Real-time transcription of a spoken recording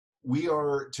We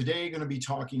are today going to be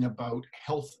talking about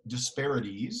health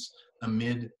disparities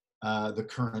amid the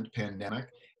current pandemic.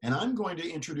 And I'm going to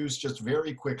introduce just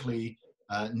very quickly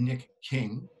Nick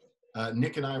King.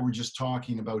 Nick and I were just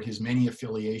talking about his many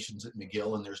affiliations at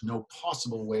McGill, and there's no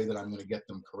possible way that I'm going to get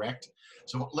them correct.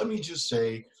 So let me just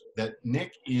say that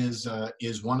Nick is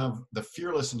one of the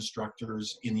fearless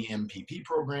instructors in the MPP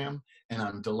program, and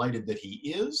I'm delighted that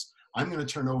he is. I'm going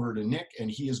to turn over to Nick,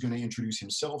 and he is going to introduce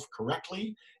himself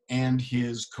correctly and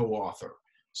his co-author.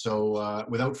 So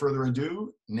without further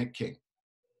ado, Nick King.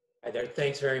 Hi there.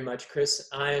 Thanks very much, Chris.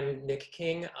 I'm Nick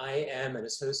King. I am an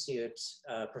associate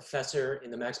professor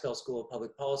in the Maxwell School of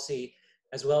Public Policy,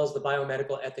 as well as the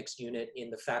Biomedical Ethics Unit in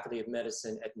the Faculty of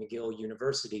Medicine at McGill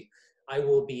University. I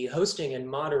will be hosting and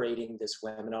moderating this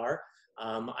webinar.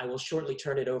 I will shortly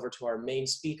turn it over to our main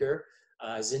speaker,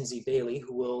 Zinzi Bailey,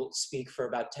 who will speak for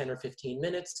about 10 or 15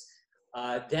 minutes.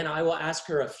 Then I will ask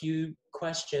her a few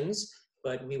questions,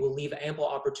 but we will leave ample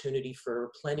opportunity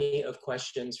for plenty of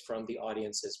questions from the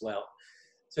audience as well.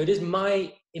 So it is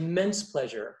my immense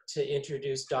pleasure to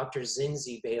introduce Dr.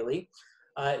 Zinzi Bailey.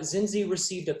 Zinzi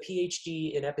received a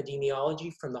PhD in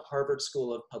epidemiology from the Harvard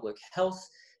School of Public Health.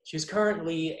 She's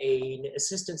currently an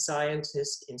assistant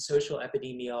scientist in social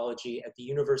epidemiology at the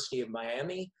University of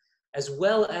Miami, as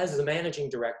well as the managing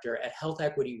director at Health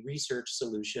Equity Research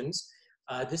Solutions.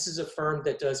 This is a firm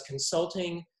that does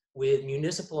consulting with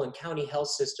municipal and county health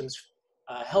systems,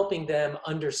 helping them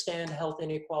understand health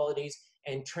inequalities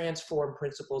and transform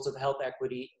principles of health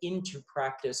equity into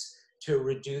practice to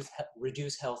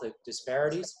reduce health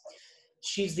disparities.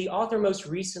 She's the author most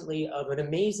recently of an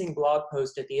amazing blog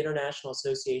post at the International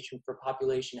Association for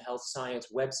Population Health Science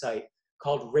website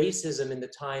called Racism in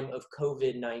the Time of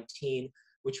COVID-19,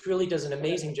 which really does an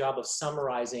amazing job of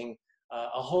summarizing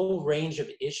a whole range of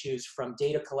issues from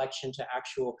data collection to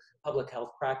actual public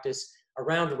health practice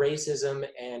around racism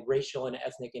and racial and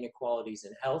ethnic inequalities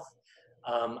in health.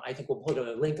 I think we'll put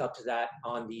a link up to that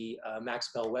on the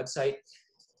Maxwell website.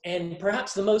 And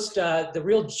perhaps the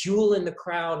real jewel in the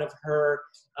crown of her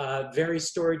very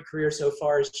storied career so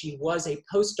far is she was a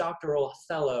postdoctoral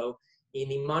fellow in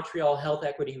the Montreal Health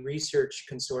Equity Research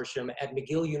Consortium at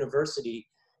McGill University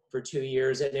for 2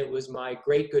 years, and it was my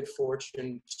great good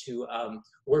fortune to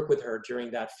work with her during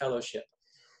that fellowship.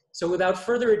 So without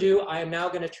further ado, I am now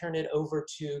going to turn it over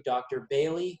to Dr.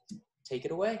 Bailey. Take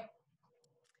it away.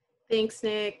 Thanks,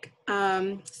 Nick.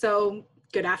 So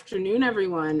good afternoon,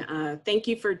 everyone. Thank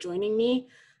you for joining me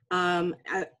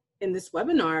in this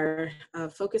webinar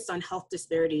focused on health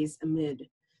disparities amid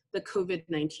the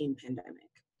COVID-19 pandemic.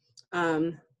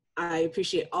 I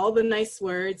appreciate all the nice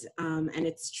words, and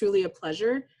it's truly a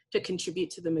pleasure to contribute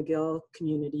to the McGill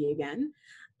community again.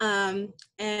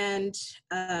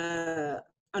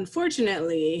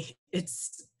 Unfortunately,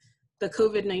 the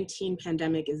COVID-19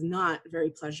 pandemic is not very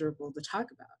pleasurable to talk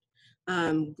about.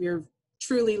 We're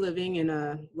truly living in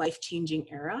a life-changing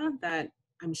era that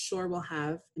I'm sure will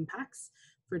have impacts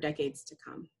for decades to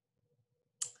come.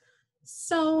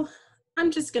 So I'm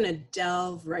just gonna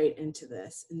delve right into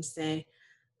this and say,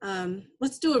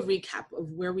 let's do a recap of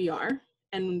where we are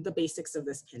and the basics of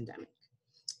this pandemic.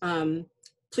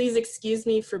 Please excuse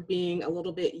me for being a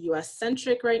little bit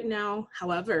US-centric right now.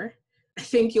 However, I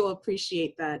think you'll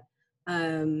appreciate that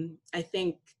I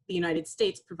think the United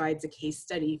States provides a case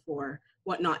study for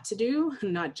what not to do,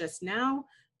 not just now,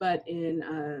 but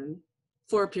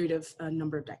for a period of a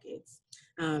number of decades.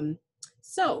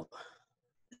 So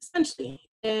essentially,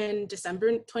 in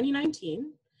December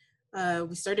 2019,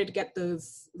 we started to get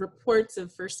those reports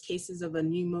of first cases of a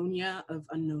pneumonia of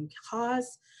unknown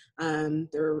cause.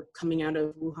 They're coming out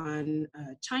of Wuhan,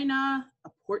 China, a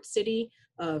port city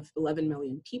of 11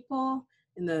 million people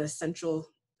in the central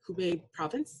Hubei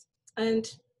province. And,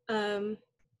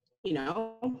 you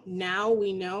know, now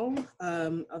we know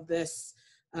of this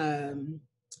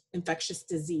infectious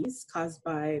disease caused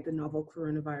by the novel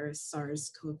coronavirus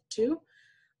SARS-CoV-2.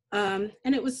 And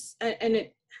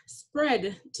it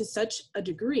spread to such a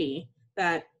degree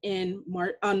that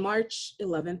on March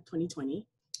 11th, 2020,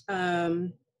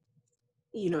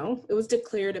 you know, it was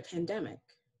declared a pandemic.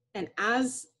 And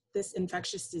as this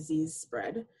infectious disease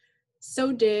spread,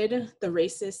 so did the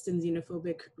racist and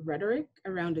xenophobic rhetoric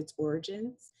around its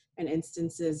origins and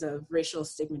instances of racial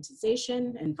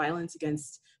stigmatization and violence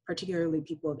against particularly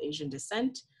people of Asian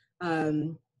descent.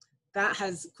 That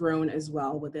has grown as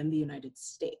well within the United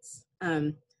States.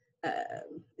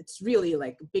 It's really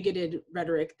like bigoted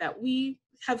rhetoric that we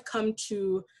have come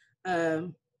to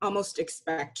almost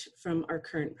expect from our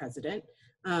current president.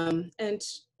 And,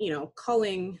 you know,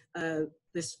 calling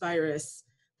this virus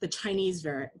the Chinese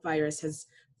virus has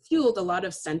fueled a lot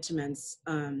of sentiments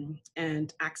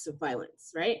and acts of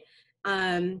violence, right?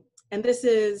 And this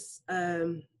is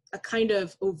a kind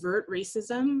of overt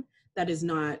racism that is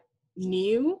not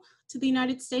new to the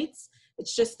United States.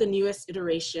 It's just the newest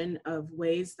iteration of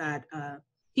ways that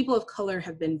people of color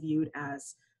have been viewed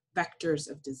as vectors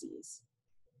of disease.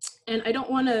 And I don't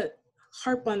want to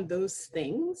harp on those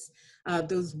things,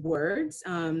 those words,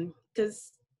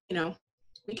 because, you know,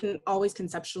 we can always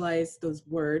conceptualize those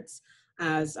words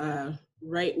as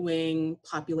right-wing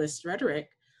populist rhetoric.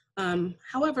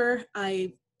 However,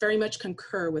 I very much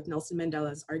concur with Nelson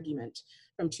Mandela's argument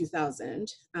from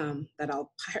 2000 that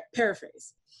I'll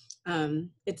paraphrase.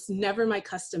 It's never my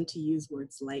custom to use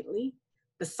words lightly.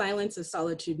 The silence of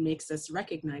solitude makes us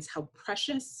recognize how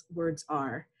precious words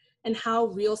are and how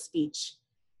real speech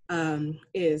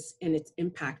is in its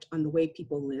impact on the way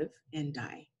people live and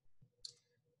die.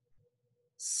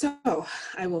 So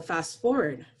I will fast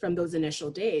forward from those initial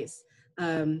days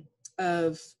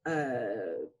of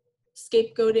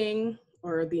scapegoating,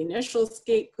 or the initial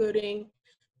scapegoating,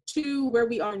 to where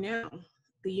we are now.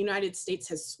 The United States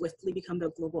has swiftly become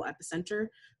the global epicenter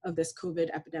of this COVID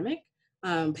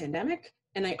pandemic.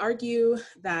 And I argue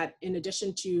that in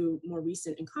addition to more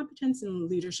recent incompetence and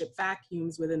leadership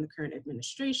vacuums within the current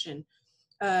administration,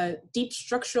 deep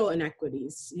structural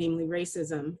inequities, namely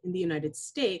racism in the United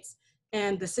States,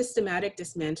 and the systematic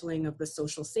dismantling of the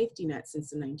social safety net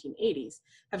since the 1980s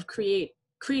have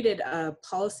created a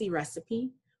policy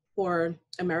recipe for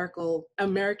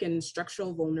American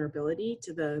structural vulnerability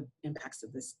to the impacts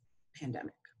of this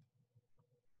pandemic.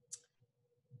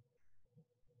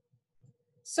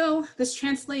 So this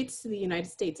translates to the United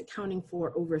States accounting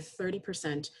for over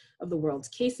 30% of the world's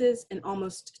cases and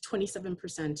almost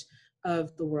 27%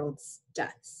 of the world's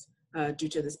deaths due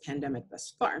to this pandemic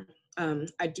thus far.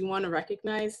 I do want to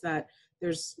recognize that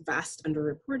there's vast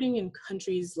underreporting in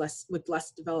countries with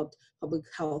less developed public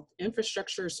health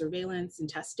infrastructure, surveillance, and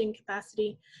testing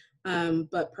capacity,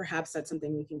 but perhaps that's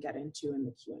something we can get into in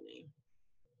the Q&A.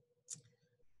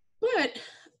 But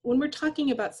when we're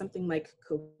talking about something like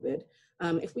COVID,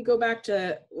 if we go back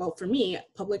to, well, for me,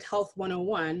 Public Health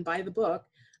 101 by the book,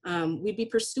 we'd be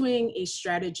pursuing a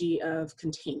strategy of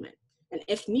containment, and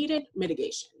if needed,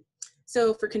 mitigation.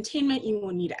 So for containment, you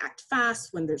will need to act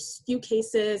fast when there's few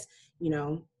cases. You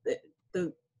know,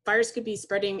 the virus could be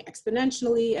spreading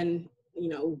exponentially, and, you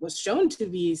know, was shown to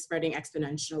be spreading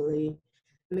exponentially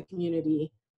in the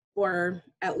community for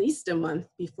at least a month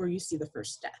before you see the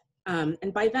first death.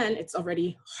 And by then, it's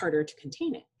already harder to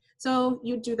contain it. So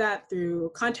you do that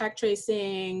through contact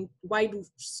tracing,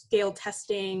 wide-scale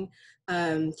testing,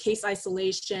 case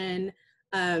isolation,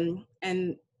 and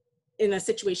in a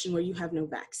situation where you have no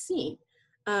vaccine.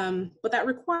 But that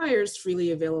requires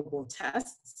freely available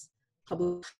tests,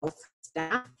 public health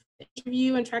staff to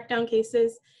interview and track down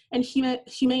cases, and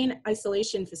humane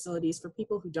isolation facilities for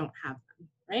people who don't have them,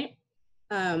 right?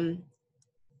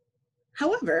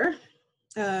 However,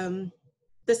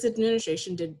 this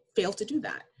administration did fail to do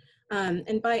that.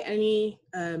 And by any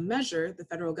measure, the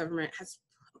federal government has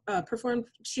performed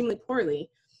extremely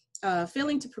poorly,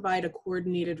 failing to provide a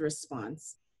coordinated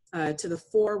response to the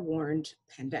forewarned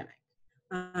pandemic,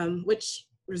 which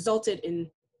resulted in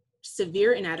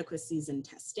severe inadequacies in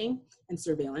testing and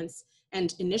surveillance,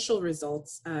 and initial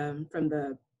results from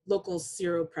the local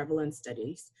seroprevalence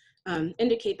studies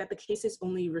indicate that the cases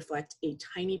only reflect a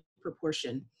tiny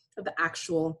proportion of the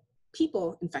actual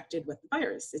people infected with the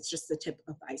virus. It's just the tip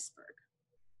of the iceberg.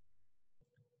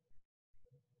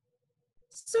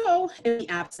 So in the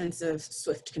absence of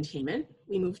swift containment,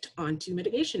 we moved on to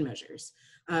mitigation measures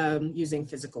using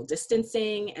physical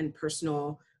distancing and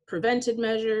personal preventive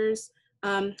measures.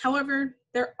 However,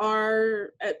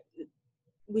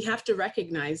 we have to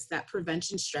recognize that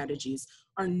prevention strategies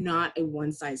are not a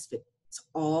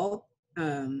one-size-fits-all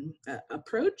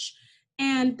approach,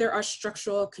 and there are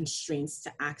structural constraints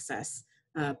to access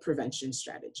prevention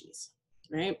strategies,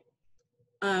 right?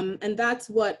 And that's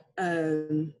what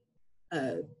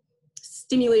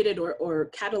stimulated or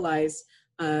catalyzed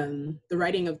the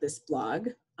writing of this blog,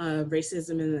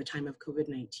 Racism in the Time of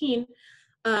COVID-19,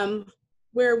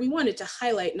 where we wanted to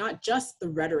highlight not just the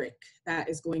rhetoric that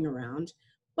is going around,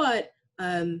 but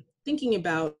thinking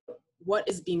about what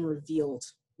is being revealed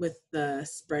with the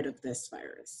spread of this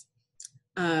virus.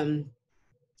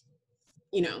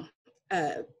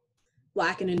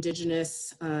 Black and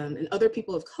Indigenous and other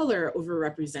people of color are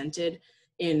overrepresented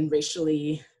in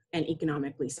racially and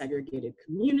economically segregated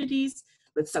communities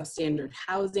with substandard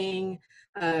housing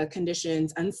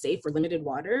conditions, unsafe or limited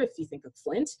water, if you think of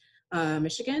Flint,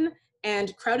 Michigan,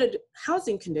 and crowded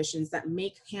housing conditions that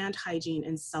make hand hygiene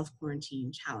and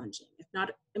self-quarantine challenging, if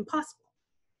not impossible.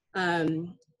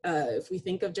 If we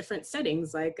think of different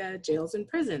settings like jails and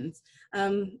prisons,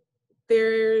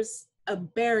 there's a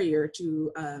barrier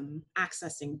to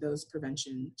accessing those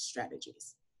prevention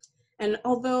strategies. And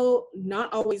although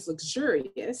not always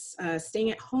luxurious, staying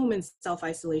at home in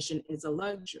self-isolation is a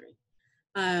luxury.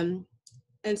 And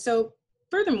so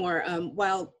furthermore,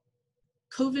 while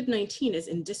COVID-19 is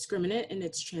indiscriminate in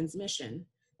its transmission,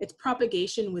 its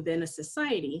propagation within a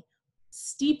society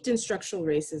steeped in structural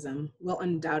racism will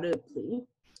undoubtedly,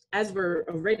 as we're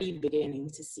already beginning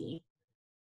to see,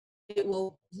 it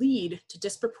will lead to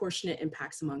disproportionate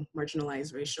impacts among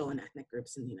marginalized racial and ethnic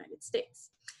groups in the United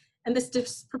States. And this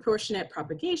disproportionate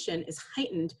propagation is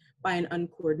heightened by an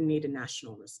uncoordinated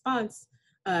national response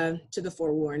to the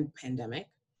forewarned pandemic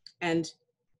and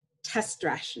test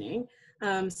rationing,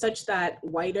 such that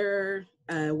whiter,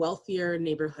 wealthier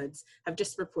neighborhoods have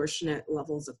disproportionate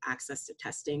levels of access to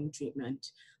testing,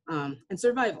 treatment, and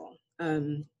survival.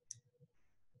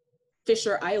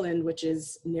 Fisher Island, which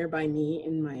is nearby me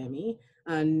in Miami,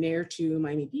 near to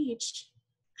Miami Beach,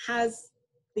 has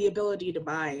the ability to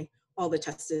buy all the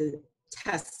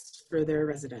tests for their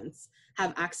residents,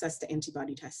 have access to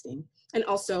antibody testing, and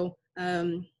also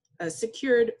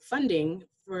secured funding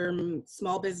for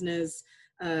small business,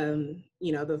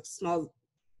 the small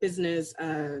business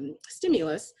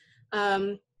stimulus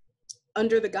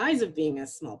under the guise of being a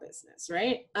small business,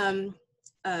 right? I'm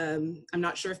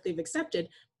not sure if they've accepted,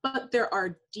 but there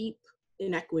are deep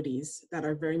inequities that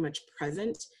are very much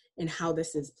present in how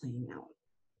this is playing out.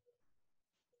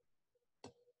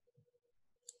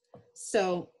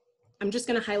 So I'm just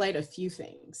going to highlight a few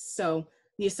things. So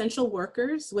the essential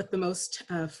workers with the most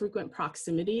frequent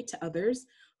proximity to others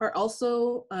are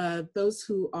also those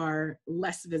who are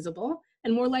less visible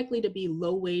and more likely to be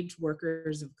low-wage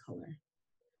workers of color.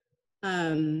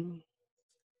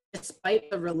 Despite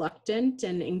the reluctant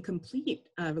and incomplete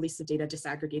release of data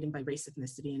disaggregating by race,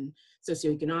 ethnicity, and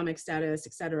socioeconomic status,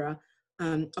 et cetera,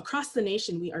 across the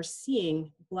nation, we are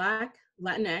seeing Black,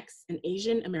 Latinx, and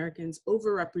Asian Americans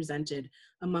overrepresented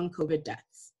among COVID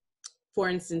deaths. For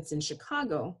instance, in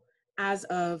Chicago, as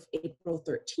of April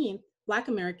 13th, Black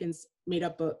Americans made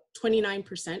up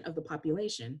 29% of the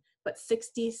population, but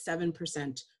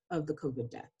 67% of the COVID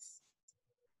deaths.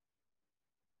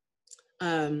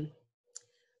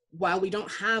 While we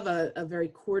don't have a very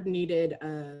coordinated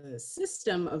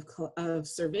system of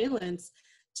surveillance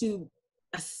to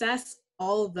assess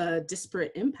all the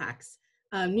disparate impacts,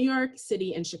 New York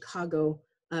City and Chicago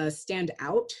stand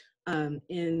out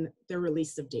in their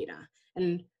release of data.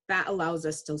 And that allows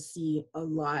us to see a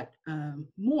lot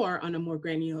more on a more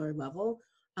granular level,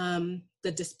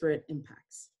 the disparate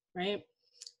impacts, right?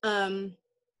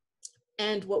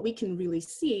 And what we can really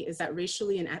see is that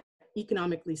racially and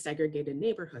economically segregated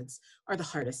neighborhoods are the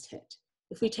hardest hit.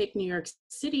 If we take New York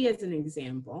City as an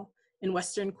example, in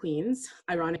Western Queens,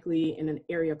 ironically in an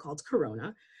area called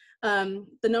Corona,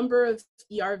 the number of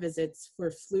ER visits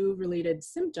for flu-related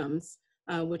symptoms,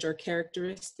 which are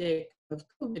characteristic of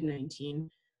COVID-19,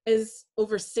 is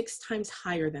over 6 times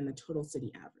higher than the total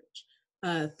city average.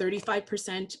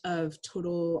 35% of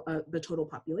the total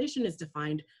population is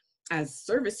defined as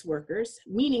service workers,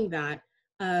 meaning that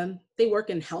they work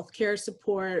in healthcare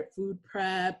support, food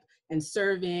prep, and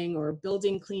serving, or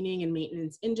building, cleaning, and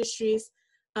maintenance industries.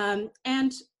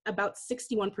 And about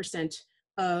 61%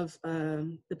 of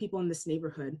the people in this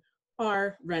neighborhood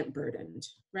are rent burdened,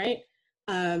 right?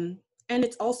 And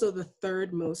it's also the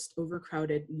 3rd most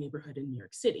overcrowded neighborhood in New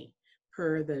York City,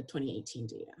 per the 2018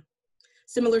 data.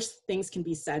 Similar things can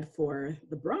be said for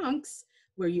the Bronx,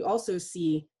 where you also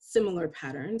see similar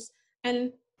patterns.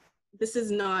 And this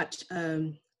is not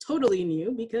totally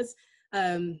new, because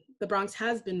the Bronx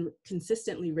has been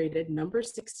consistently rated number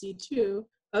 62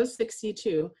 of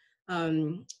 62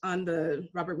 on the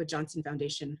Robert Wood Johnson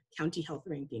Foundation County Health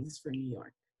Rankings for New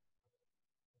York.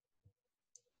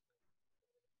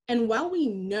 And while we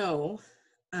know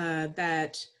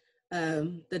that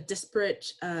the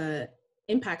disparate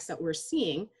impacts that we're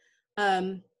seeing,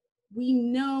 we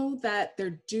know that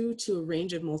they're due to a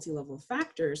range of multi-level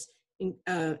factors,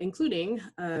 including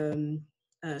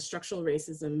structural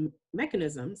racism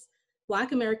mechanisms.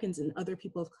 Black Americans and other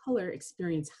people of color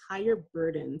experience higher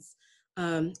burdens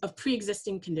of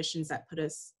pre-existing conditions that put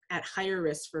us at higher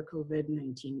risk for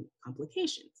COVID-19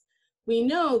 complications. We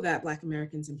know that Black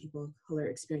Americans and people of color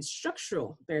experience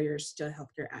structural barriers to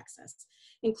healthcare access,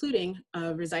 including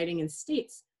residing in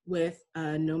states with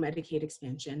no Medicaid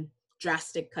expansion,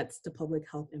 drastic cuts to public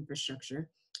health infrastructure,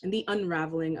 and the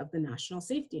unraveling of the national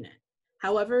safety net.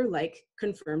 However, like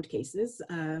confirmed cases,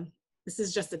 this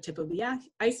is just the tip of the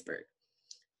iceberg.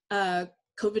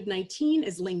 COVID-19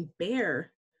 is laying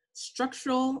bare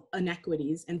structural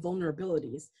inequities and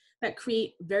vulnerabilities that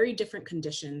create very different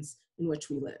conditions in which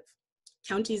we live.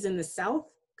 Counties in the South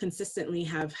consistently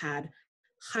have had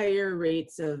higher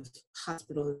rates of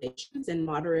hospitalizations and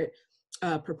moderate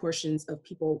proportions of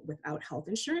people without health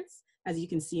insurance, as you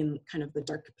can see in kind of the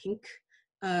dark pink.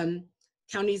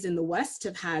 Counties in the West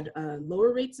have had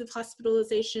lower rates of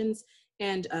hospitalizations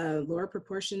and lower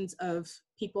proportions of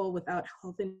people without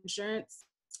health insurance.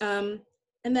 And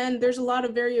then there's a lot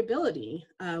of variability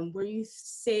where you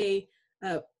say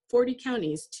 40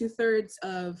 counties, 2/3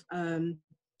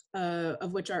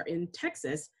 of which are in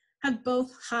Texas, have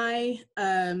both high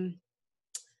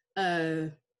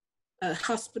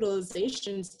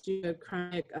hospitalizations due to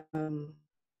chronic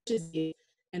disease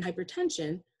and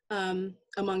hypertension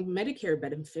among Medicare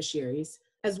beneficiaries,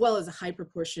 as well as a high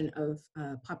proportion of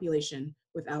population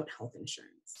without health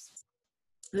insurance.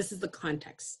 This is the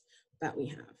context that we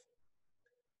have.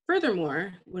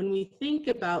 Furthermore, when we think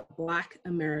about Black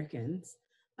Americans,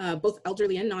 both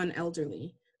elderly and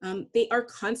non-elderly, they are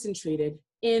concentrated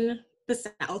in the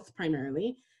South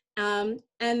primarily,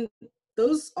 and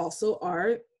those also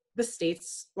are the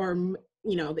states, or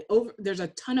there's a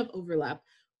ton of overlap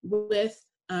with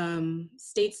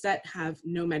states that have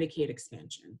no Medicaid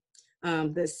expansion.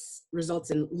 This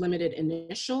results in limited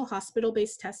initial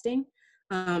hospital-based testing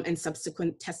and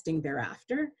subsequent testing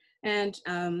thereafter. And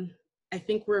I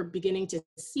think we're beginning to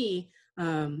see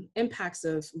impacts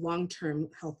of long-term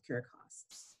healthcare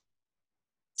costs.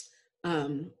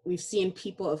 We've seen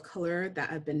people of color that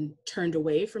have been turned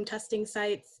away from testing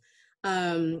sites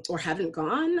or haven't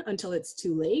gone until it's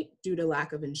too late due to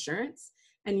lack of insurance.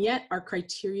 And yet our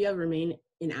criteria remain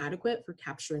inadequate for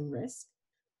capturing risk.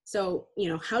 So,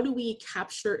 how do we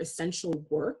capture essential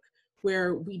work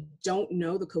where we don't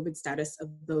know the COVID status of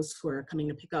those who are coming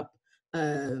to pick up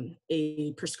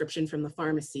a prescription from the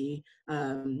pharmacy,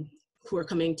 who are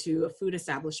coming to a food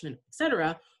establishment, et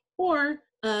cetera, or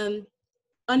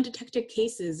undetected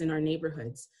cases in our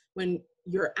neighborhoods? When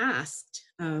you're asked,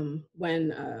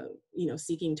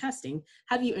 seeking testing,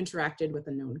 have you interacted with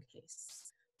a known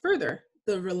case? Further,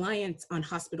 the reliance on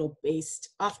hospital-based,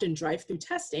 often drive-through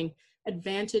testing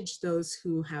advantage those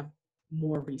who have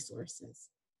more resources.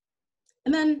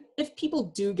 And then if people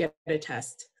do get a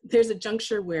test, there's a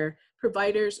juncture where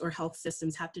providers or health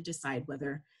systems have to decide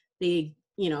whether they,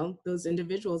 those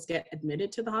individuals get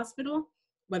admitted to the hospital,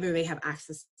 whether they have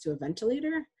access to a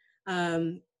ventilator,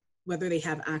 whether they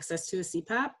have access to a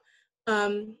CPAP.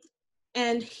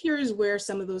 And here's where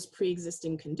some of those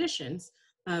pre-existing conditions,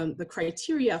 the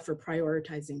criteria for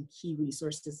prioritizing key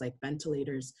resources like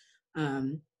ventilators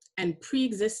and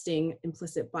pre-existing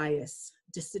implicit bias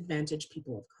disadvantage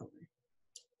people of color.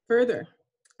 Further,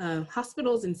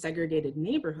 hospitals in segregated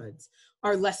neighborhoods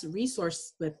are less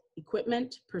resourced with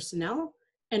equipment, personnel,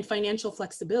 and financial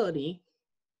flexibility.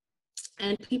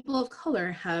 And people of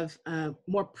color have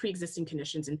more pre-existing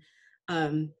conditions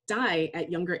and die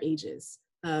at younger ages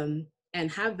and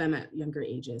have them at younger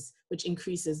ages, which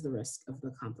increases the risk of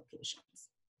the complications,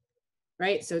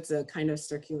 right? So it's a kind of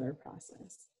circular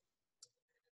process.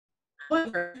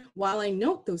 However, while I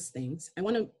note those things, I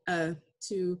want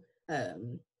to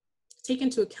take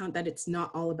into account that it's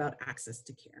not all about access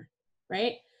to care,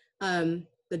 right?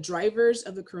 The drivers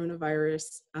of the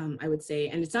coronavirus, I would say,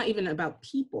 and it's not even about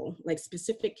people, like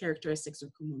specific characteristics or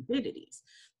comorbidities.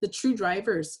 The true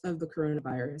drivers of the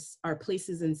coronavirus are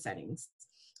places and settings.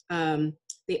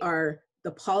 They are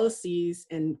the policies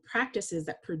and practices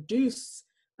that produce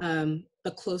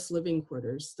the close living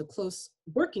quarters, the close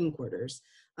working quarters,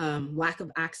 lack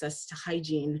of access to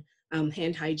hygiene,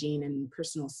 hand hygiene and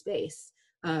personal space,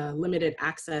 limited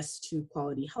access to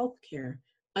quality health care,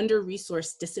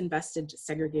 under-resourced, disinvested,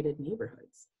 segregated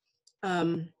neighborhoods.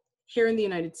 Here in the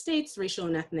United States, racial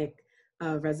and ethnic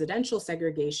residential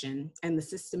segregation and the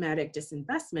systematic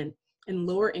disinvestment in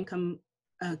lower income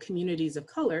communities of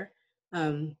color,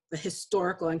 the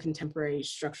historical and contemporary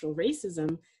structural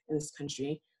racism in this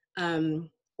country,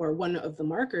 or one of the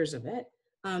markers of it,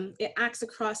 it acts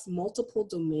across multiple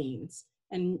domains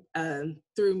and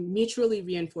through mutually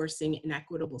reinforcing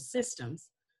inequitable systems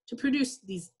to produce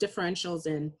these differentials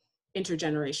in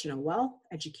intergenerational wealth,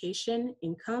 education,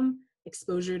 income,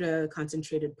 exposure to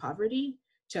concentrated poverty,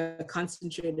 to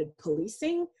concentrated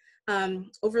policing,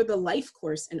 over the life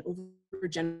course and over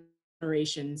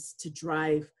generations to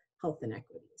drive health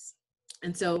inequities.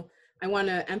 And so I want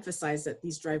to emphasize that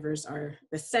these drivers are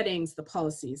the settings, the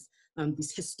policies,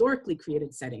 these historically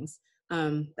created settings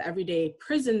the everyday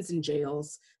prisons and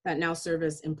jails that now serve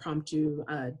as impromptu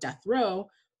death row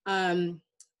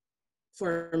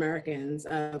for Americans,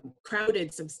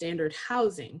 crowded substandard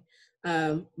housing,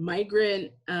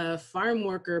 migrant farm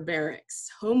worker barracks,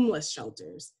 homeless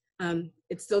shelters.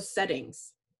 It's those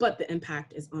settings, but the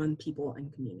impact is on people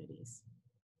and communities.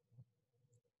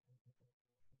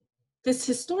 This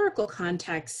historical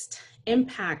context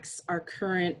impacts our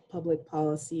current public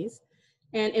policies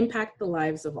and impact the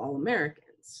lives of all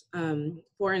Americans.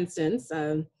 For instance,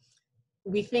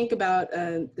 we think about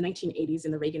the 1980s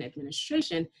and the Reagan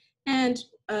administration, and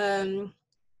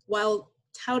while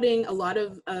touting a lot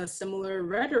of similar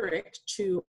rhetoric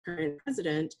to current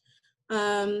president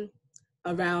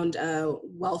around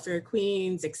welfare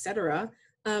queens, et cetera,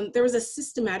 there was a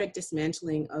systematic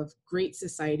dismantling of Great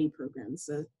Society programs,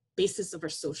 the basis of our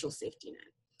social safety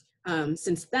net.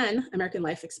 Since then, American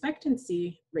life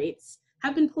expectancy rates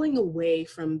have been pulling away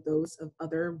from those of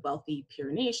other wealthy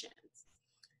peer nations.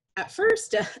 At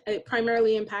first, it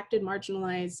primarily impacted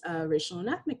marginalized racial and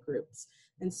ethnic groups.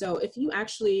 And so if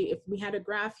we had a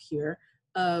graph here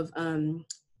of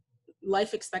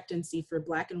life expectancy for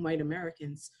Black and white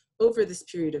Americans over this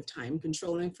period of time,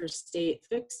 controlling for state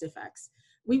fixed effects,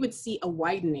 we would see a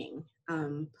widening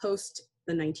post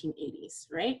the 1980s,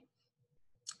 right?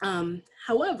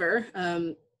 However,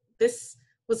 this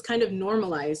was kind of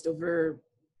normalized over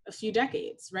a few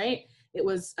decades, right? It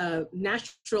was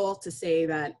natural to say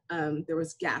that there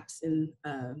was gaps in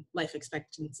life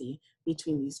expectancy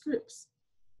between these groups.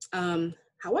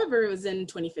 However, it was in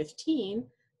 2015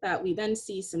 that we then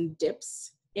see some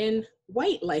dips in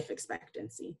white life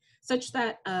expectancy, such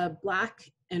that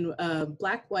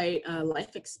Black-white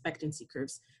life expectancy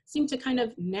curves seem to kind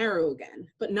of narrow again,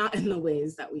 but not in the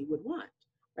ways that we would want,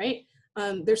 right?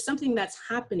 There's something that's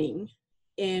happening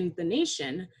in the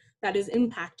nation that is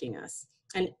impacting us.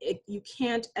 And you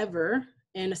can't ever,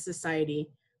 in a society,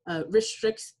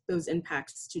 restrict those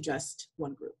impacts to just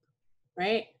one group,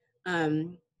 right?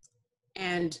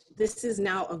 And this is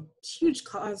now a huge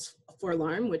cause for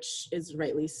alarm, which is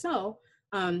rightly so,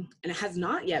 and it has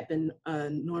not yet been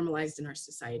normalized in our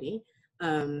society,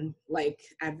 like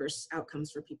adverse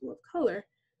outcomes for people of color.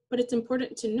 But it's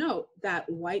important to note that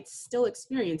whites still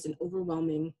experience an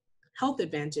overwhelming health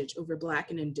advantage over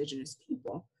Black and Indigenous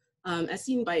people, as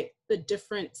seen by the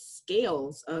different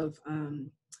scales of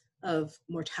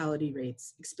mortality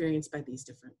rates experienced by these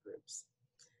different groups.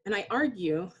 And I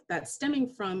argue that stemming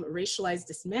from racialized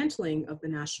dismantling of the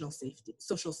national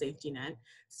social safety net,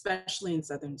 especially in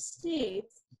southern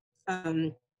states,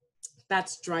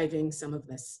 that's driving some of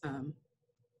this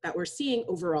that we're seeing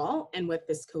overall and with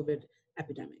this COVID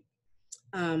epidemic.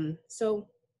 So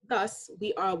thus,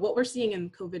 what we're seeing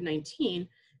in COVID-19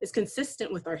 is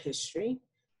consistent with our history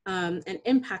and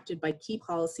impacted by key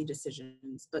policy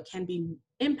decisions, but can be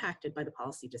impacted by the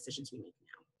policy decisions we make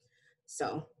now.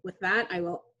 So with that, I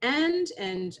will end,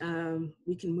 and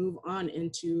we can move on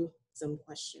into some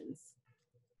questions.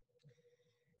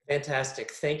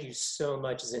 Fantastic. Thank you so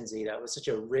much, Zinzi. That was such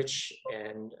a rich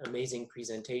and amazing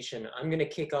presentation. I'm going to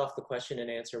kick off the question and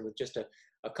answer with just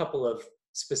a couple of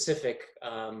specific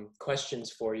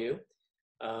questions for you.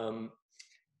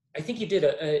 I think you did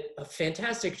a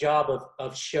fantastic job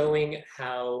of showing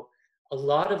how a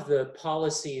lot of the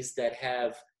policies that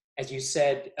have, as you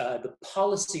said, the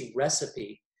policy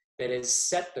recipe that has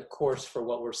set the course for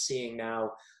what we're seeing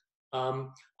now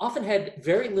often had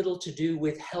very little to do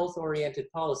with health-oriented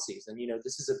policies. And, you know,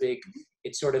 this is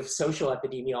it's sort of social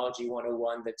epidemiology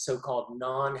 101, that so-called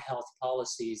non-health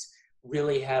policies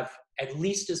really have at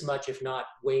least as much, if not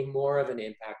way more of an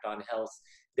impact on health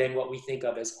than what we think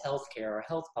of as healthcare or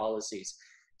health policies.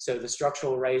 So the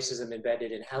structural racism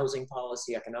embedded in housing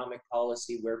policy, economic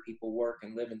policy, where people work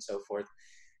and live and so forth.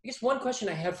 I guess one question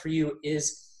I have for you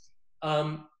is,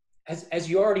 as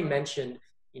you already mentioned,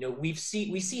 you know, we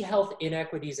see health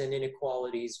inequities and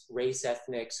inequalities, race,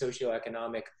 ethnic,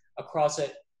 socioeconomic, across an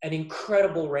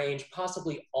incredible range,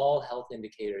 possibly all health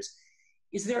indicators.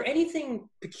 Is there anything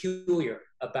peculiar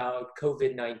about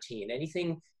COVID-19,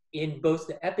 anything in both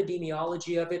the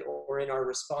epidemiology of it or in our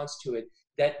response to it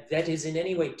that is in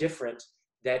any way different,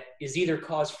 that is either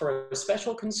cause for a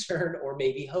special concern or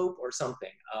maybe hope or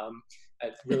something?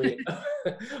 I'd really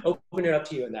open it up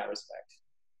to you in that respect.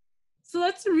 So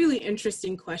that's a really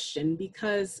interesting question,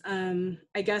 because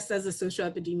I guess as a social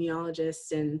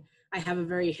epidemiologist, and I have a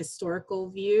very historical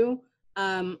view,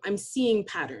 I'm seeing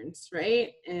patterns,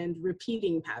 right? And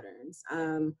repeating patterns.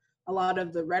 A lot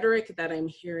of the rhetoric that I'm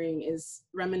hearing is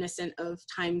reminiscent of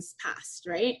times past,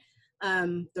 right?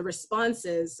 The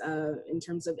responses in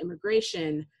terms of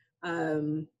immigration,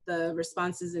 the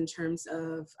responses in terms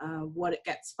of what it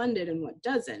gets funded and what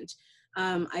doesn't.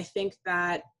 I think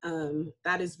that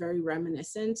that is very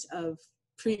reminiscent of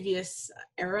previous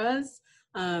eras,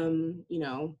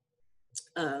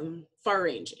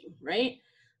 far-ranging, right?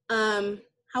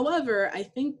 However, I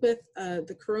think with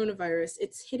the coronavirus,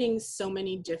 it's hitting so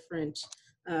many different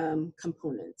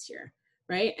components here,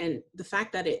 right? And the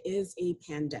fact that it is a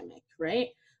pandemic, right?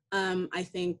 I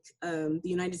think the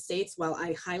United States, while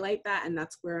I highlight that, and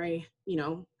that's where I,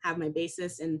 have my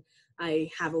basis, and I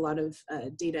have a lot of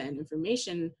data and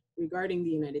information regarding the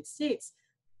United States,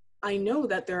 I know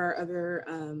that there are other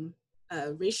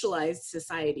racialized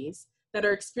societies that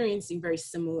are experiencing very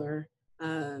similar,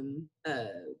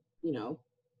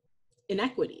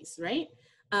 inequities, right?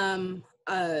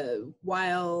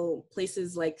 While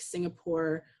places like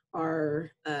Singapore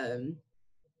are,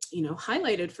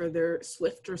 highlighted for their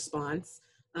swift response,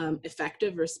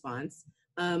 effective response,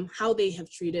 how they have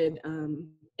treated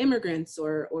immigrants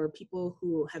or people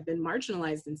who have been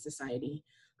marginalized in society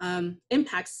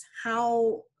impacts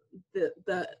how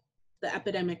the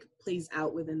epidemic plays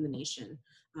out within the nation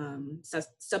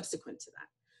subsequent to that.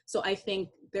 So I think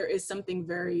there is something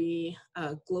very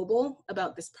global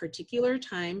about this particular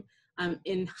time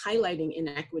in highlighting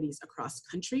inequities across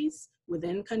countries,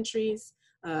 within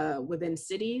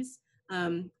cities,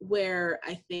 where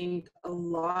I think a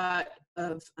lot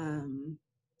of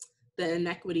the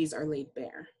inequities are laid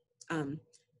bare.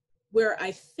 Where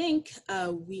I think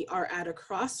we are at a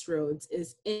crossroads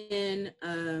is in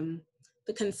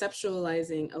the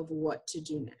conceptualizing of what to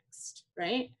do next,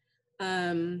 right?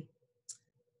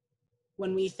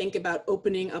 When we think about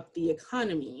opening up the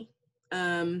economy,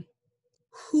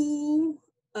 who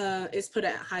is put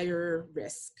at higher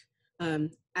risk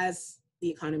as the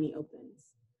economy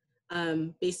opens,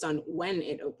 based on when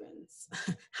it opens,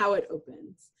 how it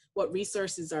opens, what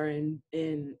resources are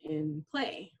in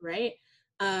play, right?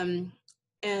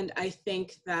 And I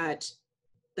think that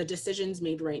the decisions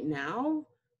made right now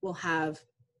will have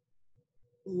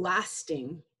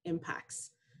lasting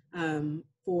impacts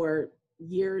for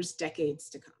years, decades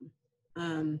to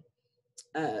come.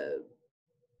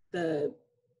 The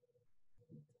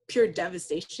pure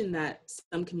devastation that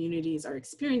some communities are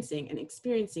experiencing and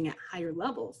experiencing at higher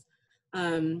levels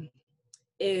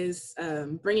is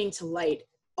bringing to light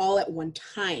all at one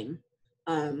time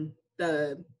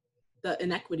the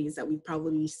inequities that we've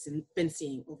probably been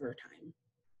seeing over time.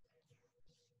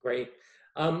 Great.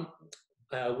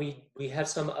 We have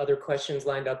some other questions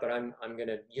lined up, but I'm going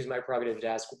to use my prerogative to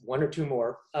ask one or two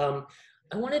more.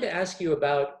 I wanted to ask you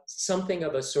about something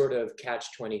of a sort of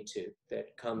catch-22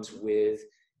 that comes with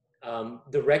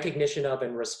the recognition of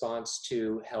and response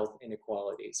to health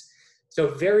inequalities. So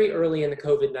very early in the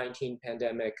COVID-19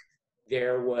 pandemic,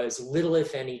 there was little,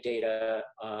 if any, data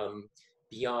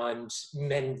beyond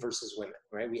men versus women,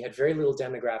 right? We had very little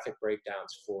demographic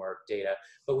breakdowns for data,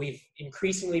 but we've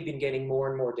increasingly been getting more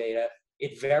and more data.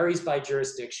 It varies by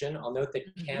jurisdiction. I'll note that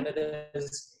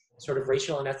Canada's sort of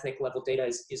racial and ethnic level data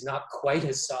is not quite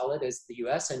as solid as the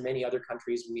US, and many other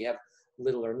countries we have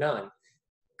little or none.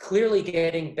 Clearly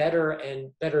getting better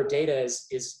and better data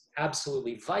is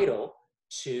absolutely vital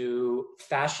to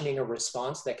fashioning a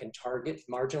response that can target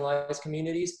marginalized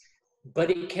communities, but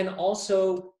it can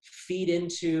also feed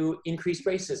into increased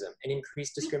racism and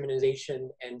increased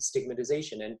discrimination and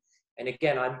stigmatization. And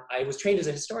again, I was trained as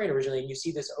a historian originally, and you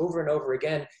see this over and over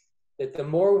again, that the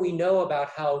more we know about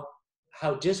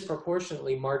how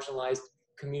disproportionately marginalized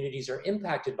communities are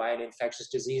impacted by an infectious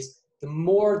disease, the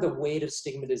more the weight of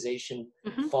stigmatization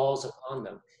falls upon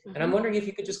them. And I'm wondering if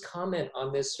you could just comment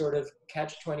on this sort of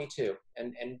catch-22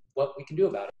 and what we can do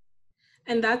about it.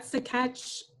 And that's the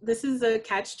catch. This is a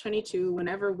catch-22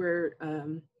 whenever we're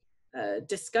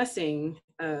discussing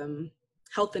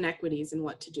health inequities and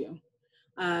what to do.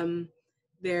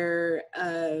 They're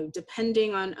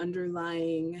depending on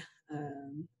underlying,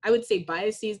 I would say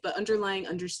biases, but underlying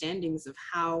understandings of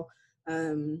how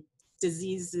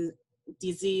disease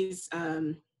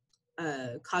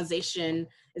causation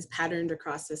is patterned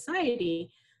across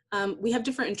society. We have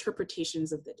different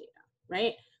interpretations of the data,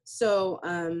 right? So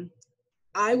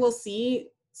I will see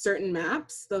certain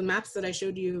maps, the maps that I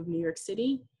showed you of New York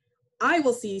City, I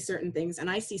will see certain things and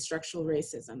I see structural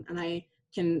racism, and I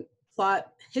can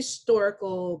plot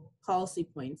historical policy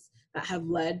points that have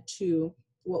led to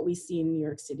what we see in New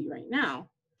York City right now.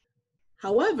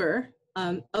 However,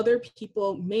 other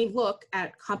people may look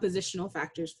at compositional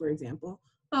factors, for example.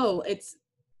 Oh, it's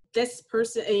this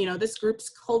person, this group's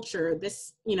culture,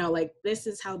 this, like this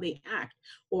is how they act,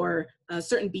 or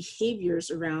certain behaviors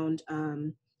around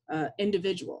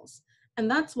individuals. And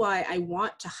that's why I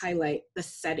want to highlight the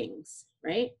settings,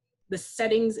 right? The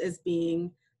settings as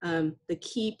being the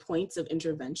key points of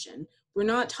intervention. We're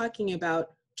not talking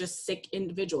about just sick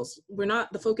individuals.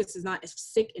 The focus is not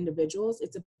sick individuals,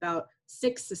 it's about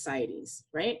sick societies,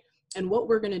 right? And what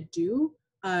we're gonna do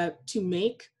to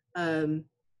make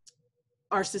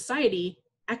our society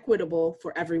equitable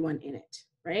for everyone in it,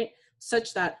 right?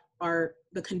 Such that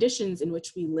the conditions in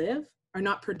which we live are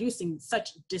not producing such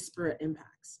disparate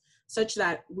impacts, such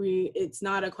that it's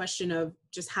not a question of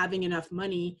just having enough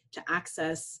money to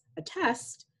access a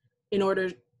test in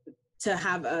order to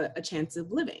have a chance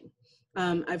of living.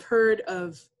 I've heard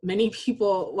of many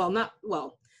people,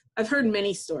 I've heard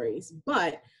many stories,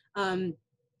 but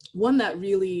one that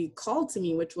really called to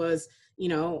me, which was,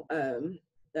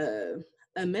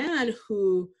 a man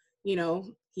who,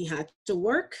 he had to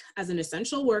work as an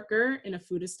essential worker in a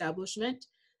food establishment.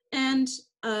 And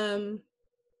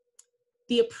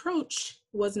the approach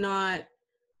was not,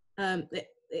 it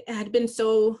had been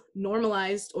so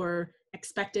normalized or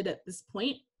expected at this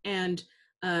point. And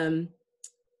the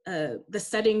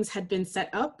settings had been set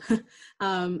up,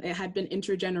 it had been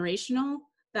intergenerational,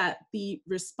 that the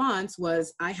response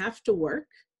was, I have to work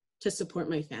to support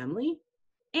my family,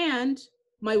 and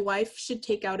my wife should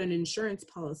take out an insurance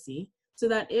policy so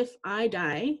that if I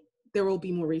die, there will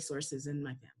be more resources in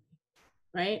my family,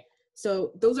 right?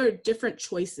 So those are different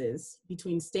choices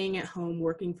between staying at home,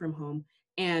 working from home,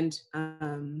 and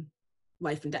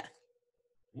life and death.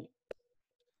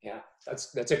 Yeah,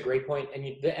 that's a great point. And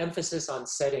the emphasis on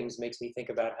settings makes me think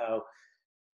about how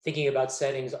thinking about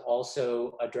settings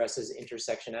also addresses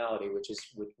intersectionality, which is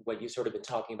what you've sort of been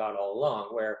talking about all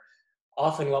along, where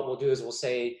often what we'll do is we'll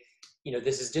say,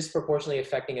 this is disproportionately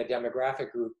affecting a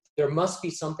demographic group. There must be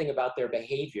something about their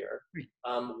behavior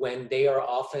when they are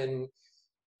often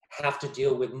have to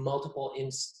deal with multiple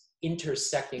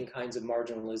intersecting kinds of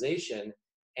marginalization,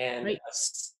 and a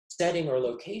setting or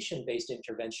location-based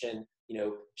intervention,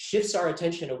 shifts our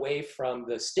attention away from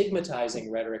the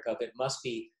stigmatizing rhetoric of it must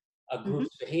be a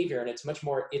group's behavior, and it's much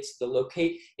more, it's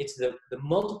the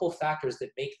multiple factors that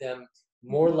make them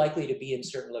more likely to be in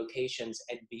certain locations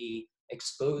and be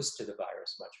exposed to the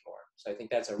virus much more. So I think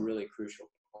that's a really crucial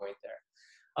point there.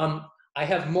 I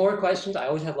have more questions. I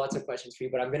always have lots of questions for you,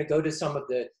 but I'm going to go to some of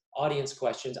the audience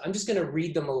questions. I'm just going to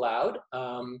read them aloud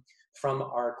from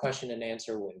our question and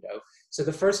answer window. So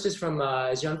the first is from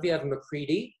Geneviève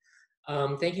McCready.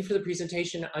 Thank you for the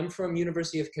presentation. I'm from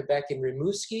University of Quebec in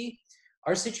Rimouski.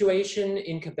 Our situation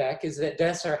in Quebec is that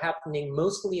deaths are happening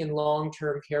mostly in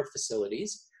long-term care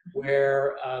facilities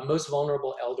where most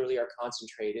vulnerable elderly are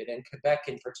concentrated, and Quebec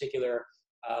in particular,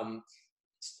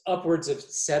 upwards of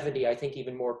 70, I think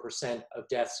even more % of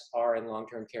deaths are in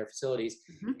long-term care facilities.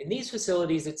 In these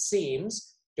facilities, it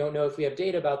seems, don't know if we have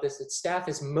data about this, that staff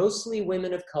is mostly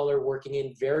women of color working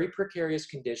in very precarious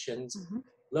conditions,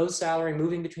 low salary,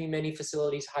 moving between many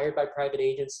facilities, hired by private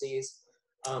agencies.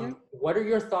 What are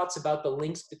your thoughts about the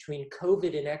links between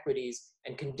COVID inequities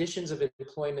and conditions of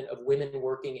employment of women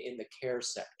working in the care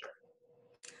sector?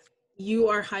 You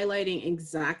are highlighting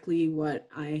exactly what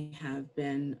I have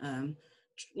been,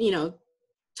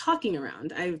 talking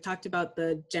around. I've talked about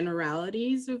the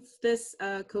generalities of this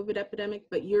COVID epidemic,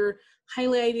 but you're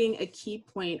highlighting a key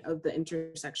point of the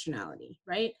intersectionality,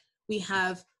 right? We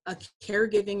have a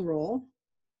caregiving role,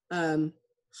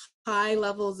 high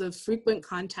levels of frequent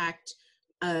contact,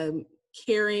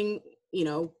 caring,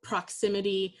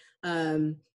 proximity,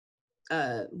 long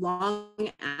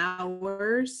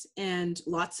hours, and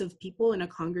lots of people in a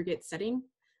congregate setting,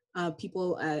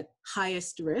 people at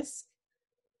highest risk.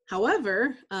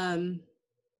 However,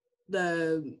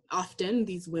 often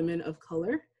these women of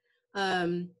color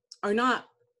are not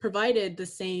provided the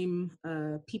same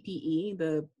PPE,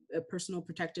 the personal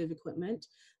protective equipment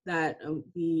that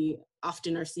we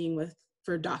often are seeing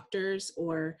for doctors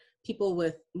or people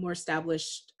with more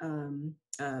established,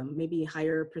 maybe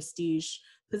higher prestige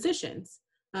positions.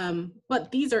 But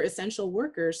these are essential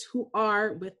workers who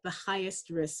are with the highest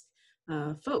risk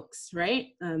folks,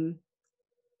 right?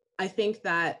 I think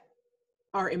that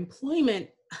our employment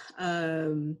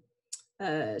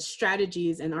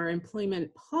strategies and our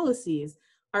employment policies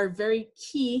are very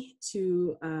key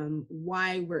to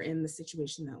why we're in the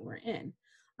situation that we're in.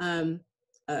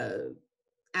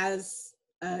 As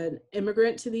an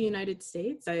immigrant to the United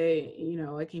States,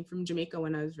 I came from Jamaica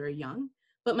when I was very young,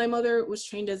 but my mother was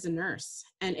trained as a nurse.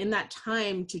 And in that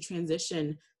time to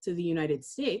transition to the United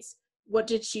States, what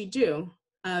did she do?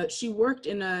 She worked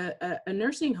in a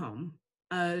nursing home.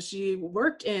 She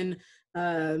worked in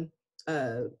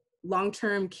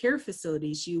long-term care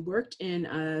facilities. She worked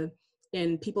in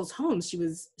people's homes.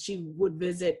 She would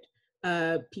visit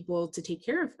people to take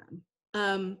care of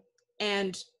them.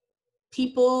 And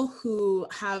people who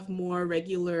have more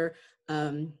regular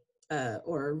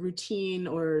or routine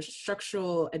or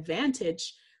structural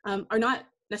advantage are not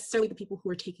necessarily the people who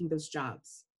are taking those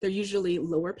jobs. They're usually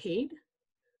lower paid,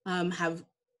 have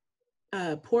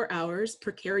poor hours,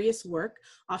 precarious work.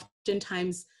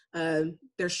 Oftentimes,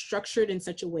 they're structured in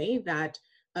such a way that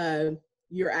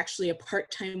you're actually a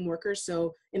part-time worker.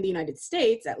 So in the United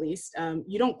States, at least,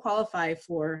 you don't qualify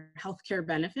for healthcare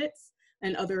benefits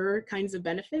and other kinds of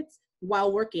benefits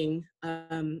while working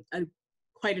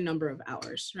quite a number of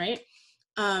hours, right?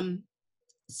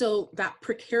 So that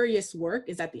precarious work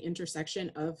is at the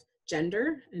intersection of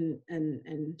gender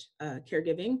and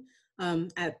caregiving,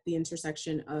 at the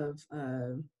intersection of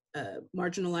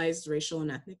marginalized racial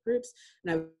and ethnic groups,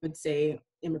 and I would say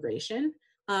immigration.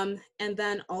 And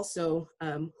then also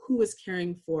who is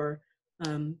caring for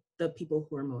the people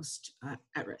who are most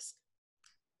at risk.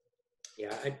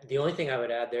 Yeah, the only thing I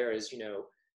would add there is,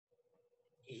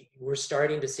 we're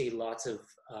starting to see lots of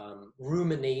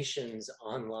ruminations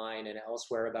online and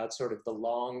elsewhere about sort of the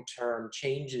long-term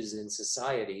changes in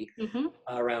society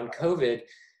around COVID.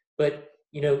 But,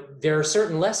 there are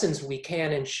certain lessons we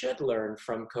can and should learn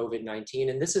from COVID-19.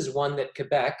 And this is one that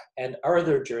Quebec and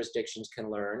other jurisdictions can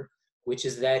learn, which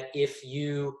is that if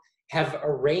you have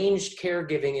arranged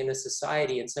caregiving in a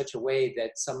society in such a way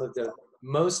that some of the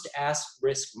most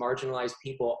at-risk marginalized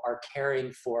people are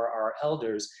caring for our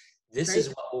elders, this is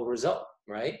what will result,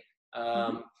 right?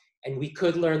 And we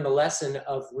could learn the lesson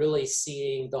of really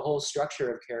seeing the whole structure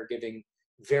of caregiving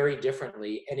very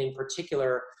differently, and in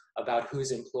particular about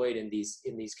who's employed in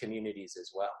these communities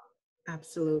as well.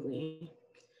 Absolutely.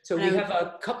 So we have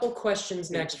a couple questions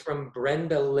next from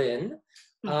Brenda Lynn.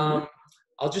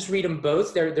 I'll just read them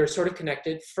both. They're sort of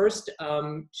connected. First,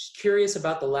 just curious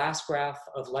about the last graph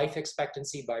of life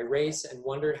expectancy by race, and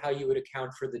wondered how you would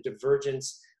account for the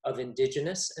divergence of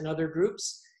Indigenous and other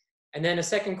groups. And then a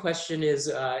second question is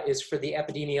for the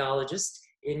epidemiologist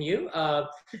in you,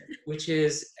 which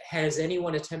is, has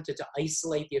anyone attempted to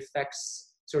isolate the effects,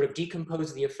 sort of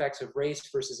decompose the effects of race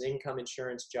versus income,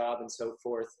 insurance, job, and so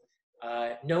forth,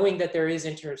 knowing that there is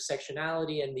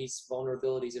intersectionality and these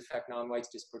vulnerabilities affect non-whites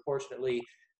disproportionately,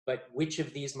 but which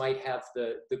of these might have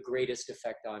the greatest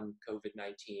effect on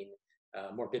COVID-19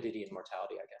 morbidity and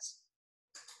mortality, I guess?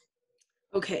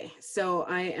 Okay, so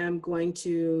I am going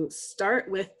to start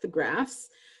with the graphs.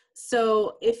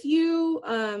 So if you,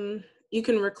 you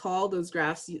can recall those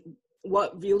graphs,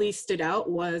 what really stood out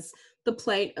was the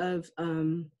plight of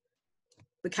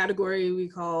the category we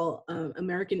call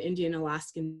American Indian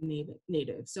Alaskan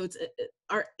Native. So it's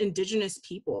our Indigenous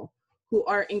people who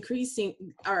are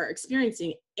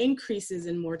experiencing increases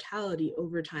in mortality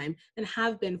over time and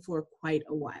have been for quite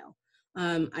a while.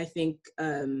 I think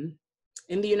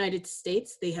in the United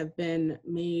States, they have been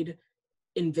made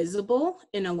invisible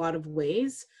in a lot of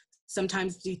ways,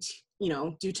 sometimes due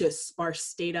to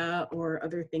sparse data or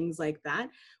other things like that,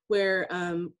 where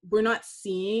we're not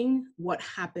seeing what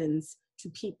happens to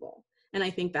people. And I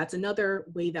think that's another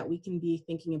way that we can be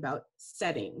thinking about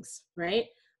settings, right?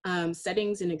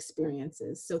 Settings and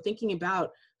experiences. So thinking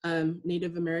about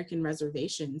Native American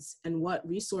reservations and what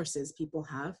resources people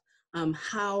have,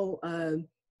 how,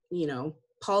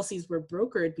 policies were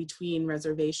brokered between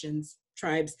reservations,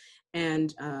 tribes,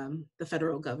 and the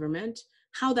federal government,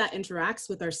 how that interacts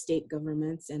with our state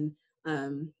governments and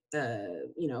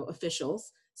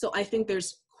officials. So I think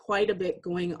there's quite a bit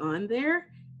going on there,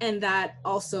 and that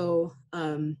also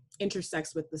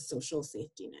intersects with the social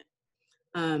safety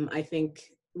net. I think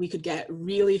we could get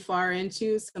really far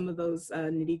into some of those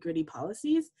nitty-gritty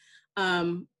policies,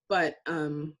 but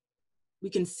we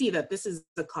can see that this is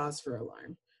the cause for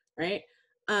alarm, right?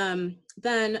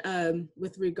 Then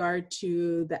with regard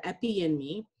to the epi in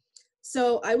me,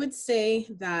 so I would say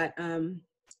that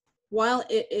while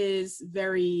it is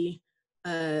very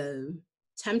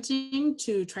tempting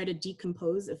to try to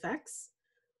decompose effects,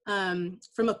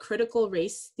 from a critical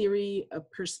race theory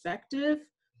perspective,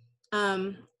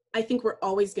 I think we're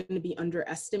always going to be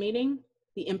underestimating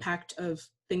the impact of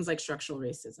things like structural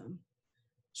racism.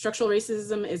 Structural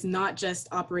racism is not just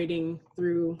operating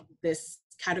through this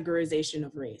categorization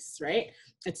of race, right?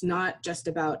 It's not just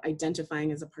about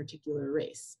identifying as a particular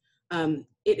race.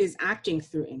 It is acting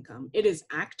through income. It is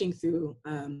acting through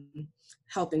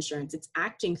health insurance. It's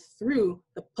acting through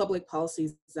the public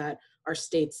policies that our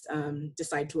states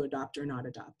decide to adopt or not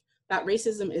adopt. That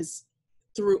racism is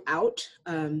throughout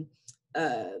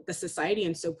the society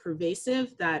and so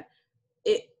pervasive that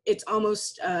it's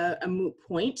almost a moot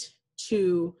point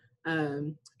to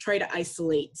try to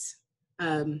isolate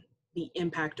the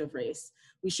impact of race.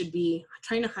 we should be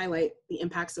trying to highlight the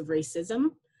impacts of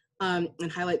racism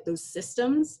and highlight those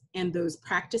systems and those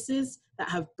practices that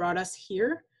have brought us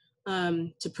here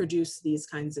to produce these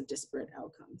kinds of disparate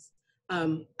outcomes.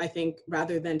 I think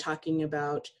rather than talking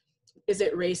about, is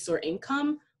it race or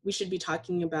income, we should be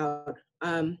talking about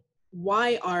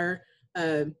why are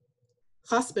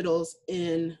hospitals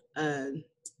in,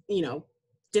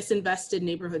 disinvested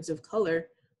neighborhoods of color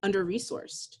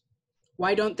under-resourced?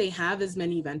 Why don't they have as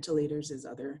many ventilators as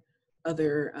other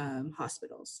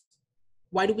hospitals?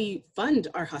 Why do we fund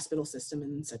our hospital system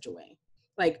in such a way?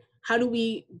 Like, how do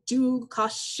we do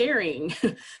cost sharing?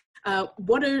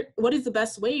 What is the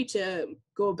best way to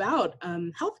go about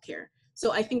healthcare?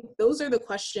 So I think those are the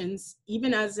questions,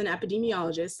 even as an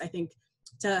epidemiologist, I think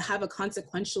to have a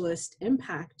consequentialist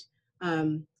impact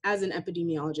as an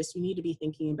epidemiologist, we need to be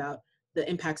thinking about the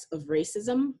impacts of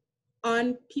racism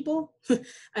on people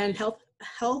and health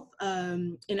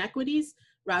inequities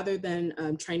rather than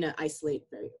trying to isolate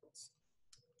variables.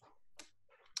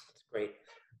 That's great.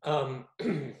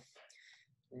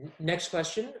 Next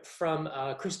question from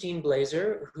Christine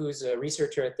Blazer, who's a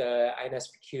researcher at the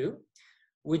INSPQ.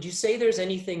 Would you say there's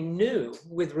anything new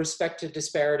with respect to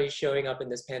disparities showing up in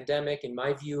this pandemic? In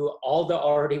my view, all the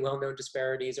already well-known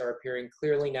disparities are appearing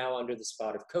clearly now under the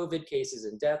spot of COVID cases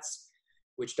and deaths,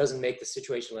 which doesn't make the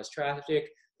situation less tragic.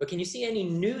 But can you see any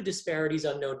new disparities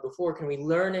unknown before? Can we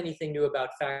learn anything new about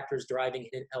factors driving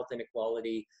health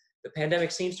inequality? The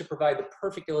pandemic seems to provide the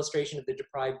perfect illustration of the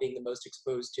deprived being the most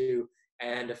exposed to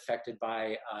and affected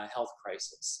by health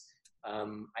crisis. I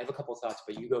have a couple of thoughts,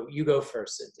 but you go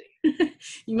first, Zinzi.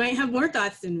 You might have more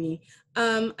thoughts than me.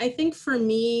 I think for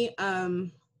me,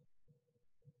 in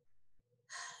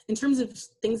terms of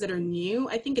things that are new,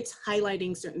 I think it's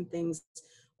highlighting certain things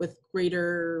with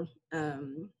greater,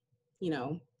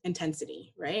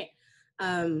 intensity, right?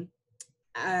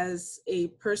 As a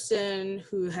person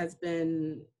who has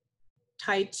been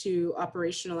tied to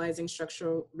operationalizing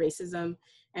structural racism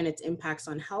and its impacts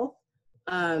on health,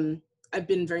 I've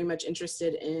been very much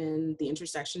interested in the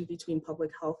intersection between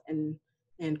public health and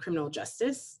criminal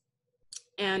justice.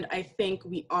 And I think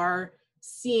we are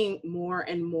seeing more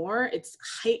and more, it's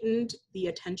heightened the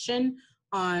attention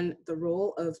on the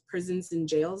role of prisons and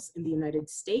jails in the United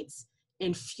States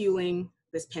in fueling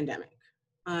this pandemic.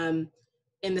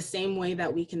 In the same way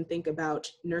that we can think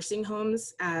about nursing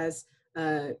homes as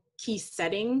key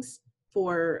settings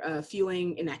for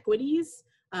fueling inequities,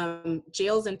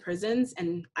 jails and prisons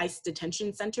and ICE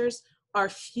detention centers are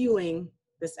fueling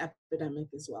this epidemic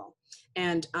as well.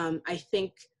 And I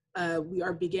think we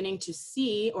are beginning to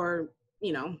see, or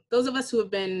those of us who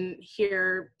have been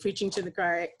here preaching to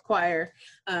the choir,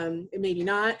 maybe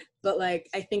not, but like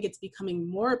I think it's becoming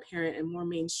more apparent and more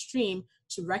mainstream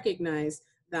to recognize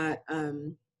that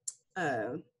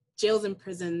jails and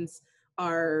prisons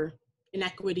are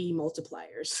inequity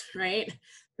multipliers, right?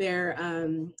 They're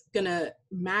gonna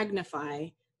magnify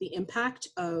the impact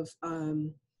of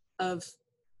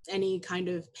any kind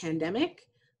of pandemic,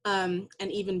 and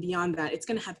even beyond that, it's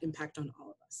gonna have impact on all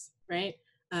of us, right?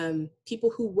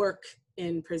 People who work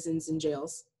in prisons and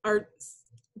jails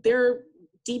they're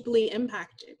deeply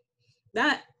impacted.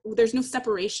 That there's no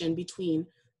separation between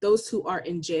those who are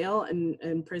in jail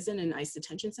and prison and ICE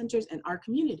detention centers and our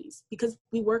communities, because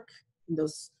we work in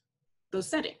those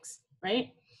settings,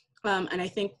 right? And I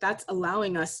think that's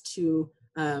allowing us to,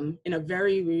 in a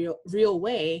very real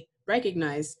way,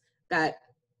 recognize that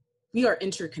we are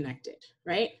interconnected,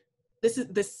 right?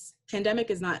 This pandemic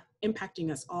is not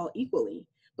impacting us all equally,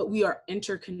 but we are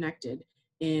interconnected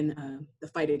in the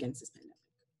fight against this pandemic.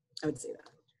 I would say that.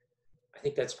 I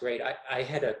think that's great. I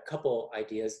had a couple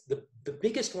ideas. The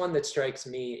biggest one that strikes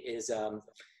me is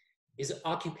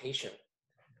occupation.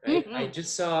 Right? Mm-hmm. I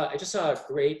just saw a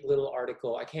great little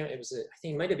article. I think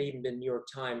it might have even been New York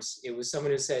Times. It was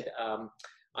someone who said,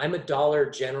 I'm a Dollar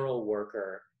General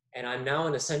worker and I'm now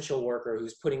an essential worker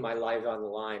who's putting my life on the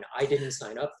line. I didn't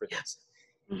sign up for this.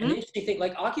 Mm-hmm. And then you think,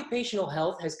 like, occupational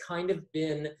health has kind of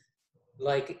been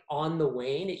like on the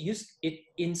wane.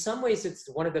 In some ways it's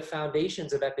one of the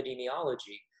foundations of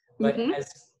epidemiology, but mm-hmm.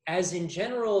 as in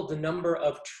general, the number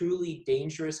of truly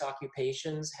dangerous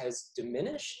occupations has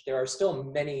diminished. There are still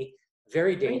many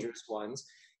very dangerous ones.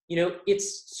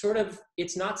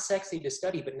 It's not sexy to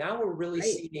study, but now we're really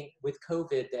seeing with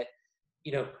COVID that,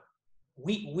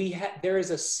 there is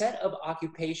a set of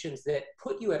occupations that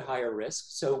put you at higher risk.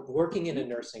 So working in a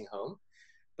nursing home,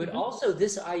 but mm-hmm. also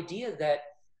this idea that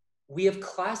we have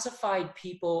classified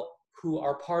people who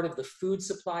are part of the food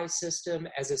supply system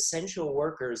as essential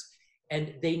workers,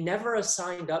 and they never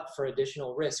signed up for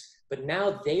additional risk, but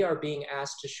now they are being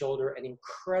asked to shoulder an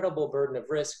incredible burden of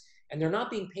risk. and they're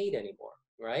not being paid anymore,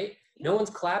 right? No one's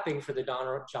clapping for the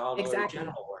child or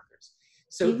general workers.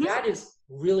 So that is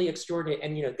really extraordinary.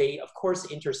 And, you know, they of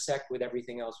course intersect with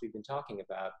everything else we've been talking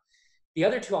about. The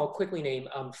other two I'll quickly name,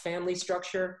 family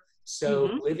structure.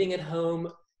 So living at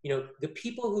home, you know, the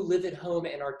people who live at home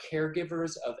and are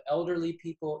caregivers of elderly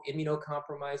people,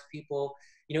 immunocompromised people,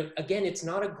 you know, again, it's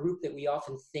not a group that we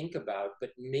often think about,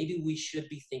 but maybe we should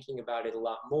be thinking about it a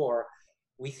lot more.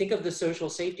 We think of the social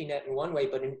safety net in one way,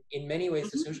 but in many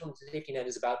ways, the social safety net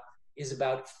is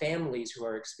about families who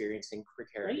are experiencing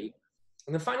precarity.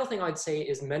 And the final thing I'd say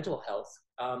is mental health,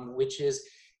 which is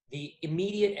the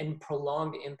immediate and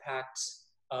prolonged impacts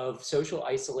of social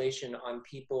isolation on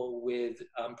people with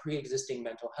pre-existing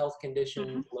mental health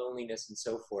conditions, loneliness, and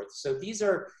so forth. So these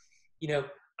are, you know,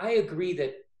 I agree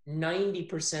that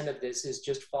 90% of this is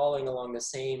just following along the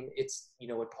same, it's, you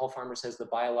know, what Paul Farmer says, the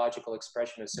biological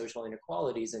expression of social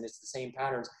inequalities, and it's the same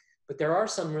patterns. But there are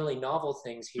some really novel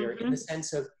things here in the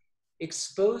sense of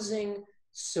exposing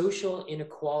social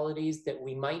inequalities that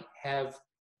we might have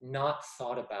not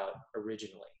thought about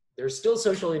originally. There's still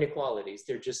social inequalities.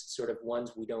 They're just sort of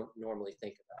ones we don't normally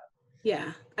think about.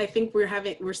 Yeah, I think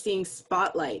we're seeing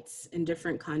spotlights in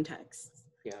different contexts.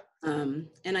 Yeah.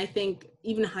 And I think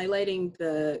even highlighting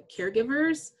the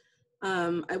caregivers,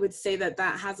 I would say that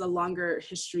has a longer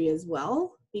history as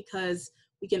well, because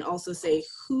we can also say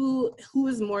who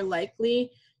is more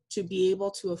likely to be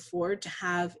able to afford to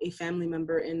have a family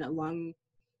member in a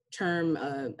long-term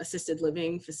assisted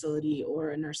living facility or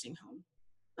a nursing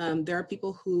home. There are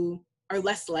people who are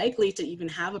less likely to even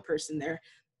have a person there.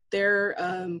 Their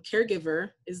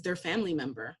caregiver is their family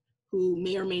member who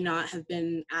may or may not have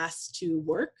been asked to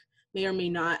work, may or may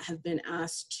not have been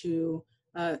asked to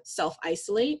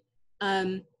self-isolate.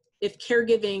 If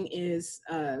caregiving is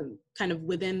kind of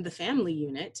within the family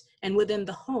unit and within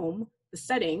the home, the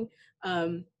setting,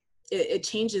 it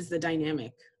changes the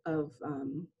dynamic of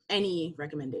any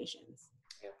recommendations.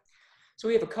 Yeah. So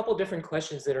we have a couple different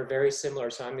questions that are very similar,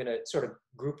 so I'm going to sort of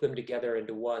group them together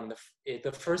into one.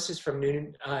 The first is from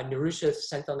Nirusha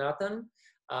Senthilnathan.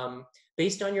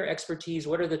 Based on your expertise,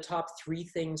 what are the top 3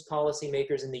 things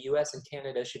policymakers in the US and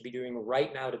Canada should be doing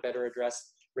right now to better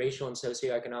address racial and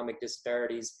socioeconomic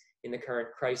disparities in the current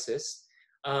crisis?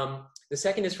 The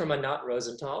second is from Anat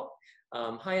Rosenthal.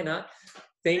 Hi, Anat.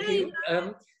 Thank you.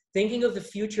 Thinking of the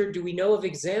future, do we know of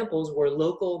examples where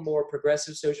local, more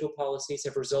progressive social policies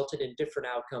have resulted in different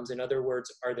outcomes? In other words,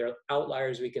 are there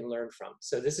outliers we can learn from?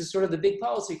 So this is sort of the big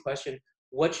policy question.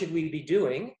 What should we be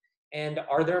doing? And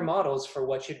are there models for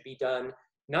what should be done?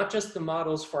 Not just the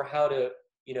models for how to,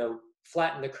 you know,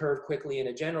 flatten the curve quickly in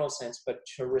a general sense, but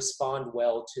to respond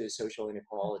well to social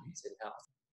inequalities in health.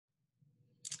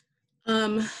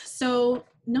 So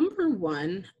number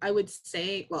one, I would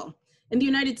say, well, in the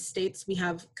United States, we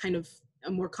have kind of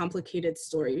a more complicated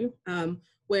story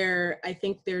where I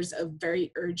think there's a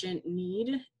very urgent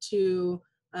need to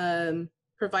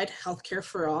provide healthcare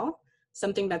for all,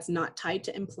 something that's not tied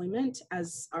to employment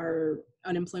as our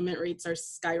unemployment rates are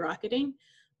skyrocketing.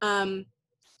 I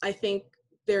think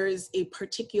there is a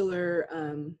particular,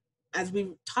 as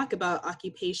we talk about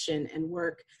occupation and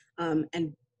work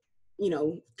and, you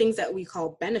know, things that we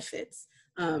call benefits,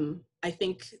 I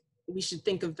think we should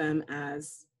think of them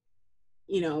as,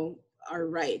 you know, our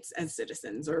rights as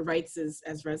citizens or rights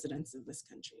as residents of this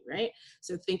country, right?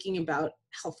 So thinking about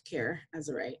healthcare as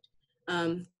a right.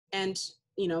 And,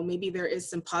 you know, maybe there is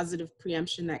some positive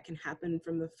preemption that can happen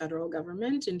from the federal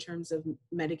government in terms of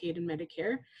Medicaid and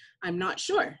Medicare. I'm not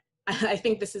sure. I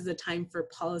think this is a time for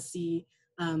policy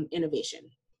innovation.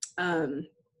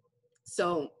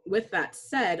 So with that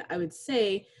said, I would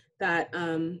say that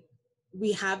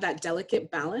we have that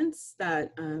delicate balance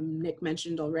that Nick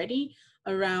mentioned already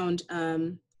around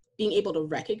being able to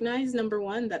recognize, number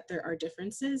one, that there are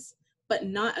differences, but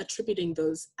not attributing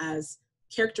those as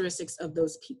characteristics of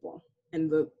those people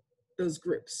and those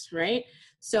groups, right?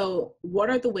 So what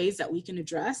are the ways that we can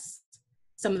address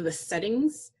some of the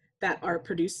settings that are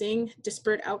producing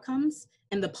disparate outcomes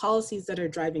and the policies that are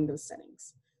driving those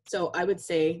settings? So I would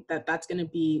say that that's going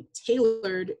to be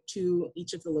tailored to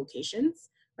each of the locations,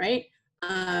 right?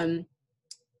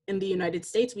 In the United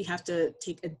States, we have to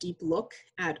take a deep look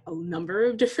at a number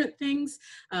of different things,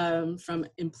 from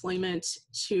employment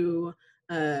to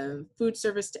food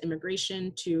service to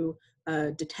immigration to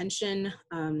detention.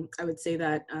 I would say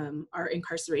that our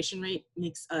incarceration rate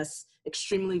makes us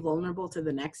extremely vulnerable to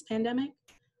the next pandemic.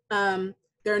 There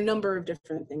are a number of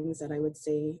different things that I would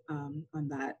say on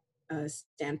that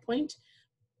standpoint.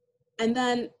 And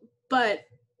then, but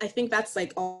I think that's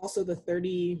like also the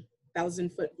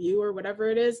 30,000 foot view or whatever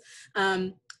it is.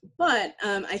 But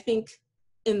I think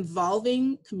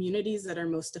involving communities that are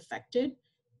most affected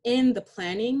in the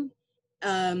planning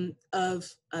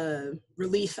of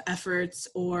relief efforts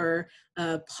or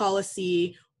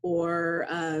policy or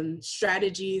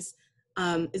strategies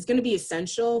is going to be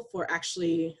essential for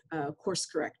actually course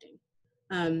correcting.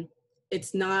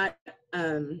 It's not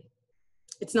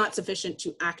sufficient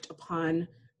to act upon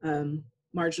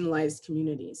marginalized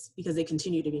communities because they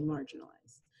continue to be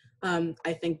marginalized.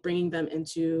 I think bringing them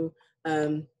into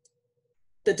the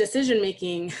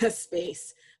decision-making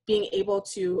space, being able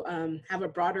to have a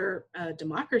broader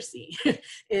democracy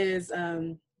is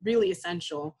really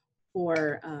essential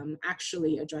for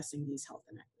actually addressing these health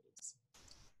inequities.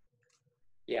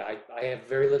 Yeah, I have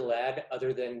very little to add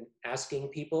other than asking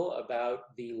people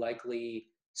about the likely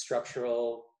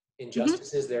structural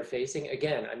injustices they're facing.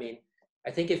 Again, I mean,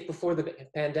 I think if before the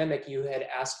pandemic you had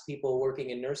asked people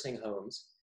working in nursing homes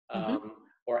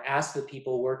or asked the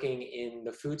people working in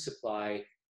the food supply,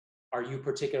 are you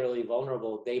particularly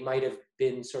vulnerable? They might have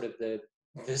been sort of the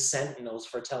sentinels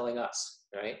for telling us,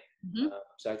 right?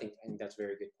 So I think that's a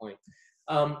very good point.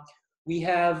 We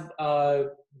have a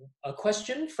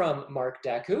question from Mark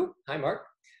Daku. Hi, Mark.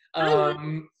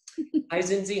 Hi,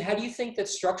 Zinzi. How do you think that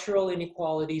structural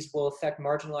inequalities will affect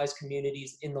marginalized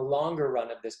communities in the longer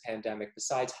run of this pandemic?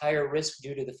 Besides higher risk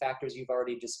due to the factors you've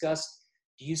already discussed,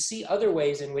 do you see other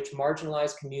ways in which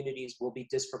marginalized communities will be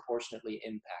disproportionately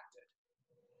impacted?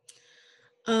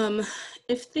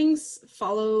 If things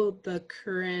follow the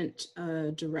current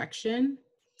direction,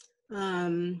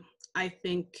 I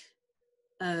think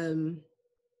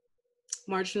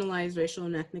marginalized racial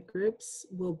and ethnic groups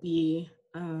will be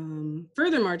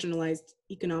further marginalized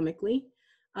economically,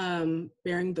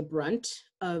 bearing the brunt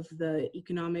of the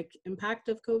economic impact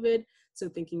of COVID. So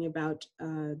thinking about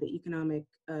the economic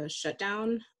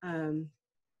shutdown,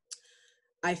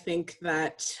 I think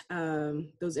that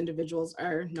those individuals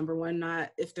are, number one,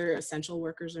 not, if they're essential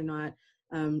workers, are not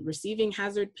receiving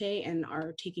hazard pay and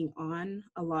are taking on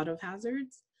a lot of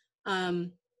hazards.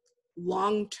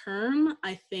 Long term,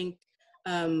 I think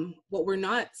what we're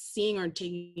not seeing or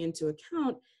taking into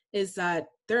account is that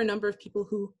there are a number of people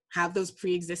who have those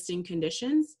pre-existing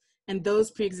conditions, and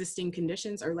those pre-existing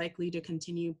conditions are likely to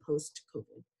continue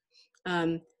post-COVID.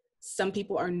 Some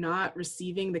people are not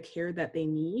receiving the care that they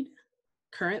need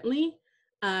currently,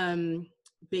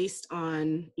 based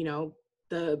on, you know,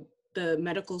 the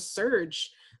medical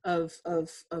surge of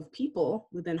people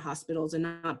within hospitals and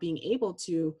not being able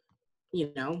to,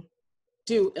 you know,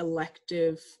 do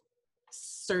elective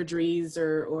surgeries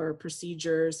or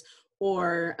procedures,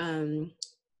 or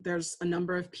there's a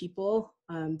number of people,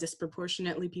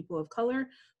 disproportionately people of color,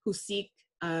 who seek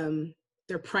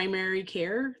their primary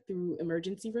care through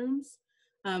emergency rooms.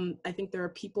 I think there are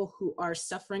people who are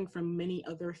suffering from many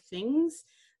other things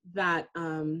that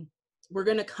we're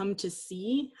going to come to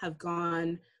see have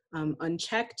gone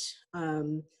unchecked,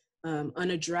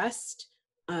 unaddressed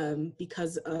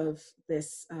because of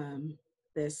this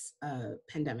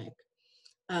pandemic.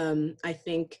 I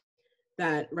think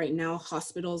that right now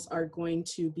hospitals are going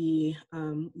to be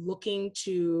looking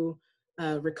to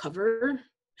recover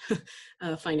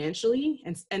financially,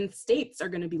 and states are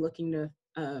going to be looking to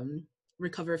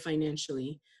recover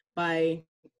financially by,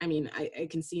 I mean, I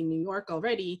can see in New York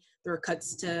already, there are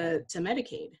cuts to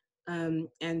Medicaid,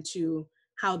 and to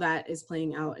how that is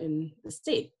playing out in the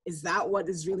state. Is that what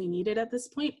is really needed at this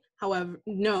point? However,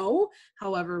 no.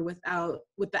 However, with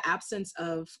the absence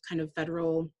of kind of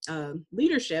federal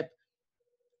leadership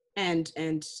and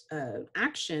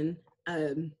action,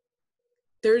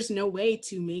 there's no way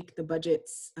to make the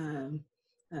budgets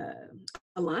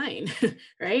align,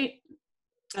 right?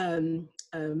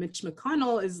 Mitch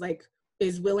McConnell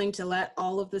is willing to let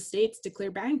all of the states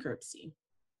declare bankruptcy.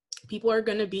 People are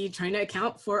going to be trying to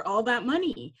account for all that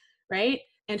money, right?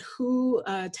 And who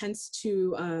tends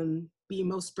to be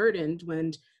most burdened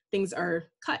when things are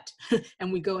cut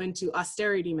and we go into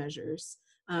austerity measures?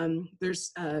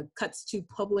 There's cuts to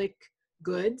public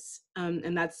goods,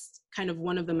 and that's kind of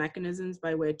one of the mechanisms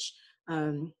by which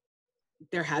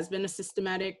there has been a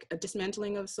systematic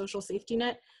dismantling of social safety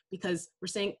net, because we're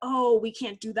saying, oh, we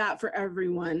can't do that for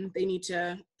everyone. They need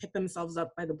to pick themselves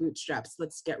up by the bootstraps.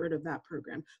 Let's get rid of that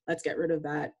program. Let's get rid of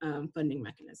that funding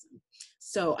mechanism.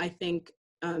 So I think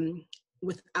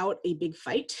without a big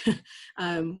fight,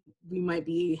 we might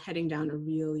be heading down a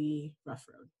really rough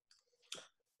road.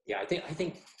 Yeah, I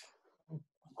think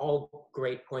all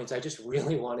great points. I just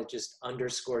really want to just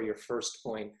underscore your first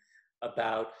point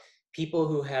about people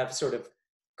who have sort of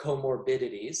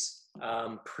comorbidities,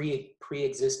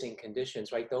 pre-existing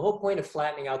conditions, right? The whole point of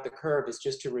flattening out the curve is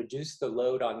just to reduce the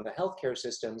load on the healthcare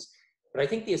systems But I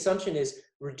think the assumption is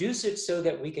reduce it so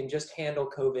that we can just handle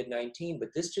COVID-19. But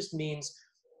this just means,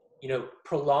 you know,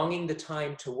 prolonging the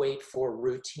time to wait for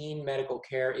routine medical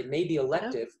care. It may be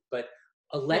elective, but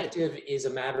elective is a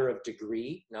matter of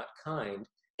degree, not kind.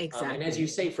 Exactly. And as you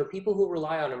say, for people who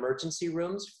rely on emergency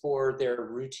rooms for their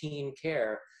routine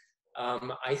care,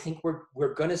 I think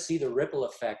we're going to see the ripple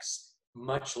effects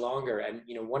much longer. And,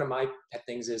 you know, one of my pet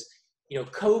things is, you know,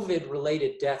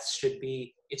 COVID-related deaths should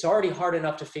be, it's already hard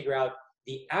enough to figure out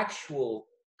the actual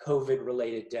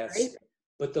COVID-related deaths, Right.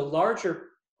 but the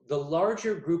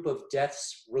larger group of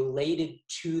deaths related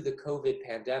to the COVID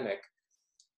pandemic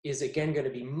is again going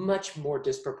to be much more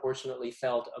disproportionately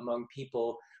felt among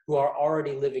people who are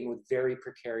already living with very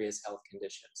precarious health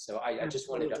conditions. So I just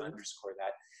wanted to underscore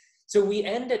that. So we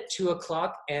end at 2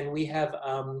 o'clock and we have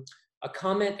a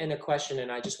comment and a question,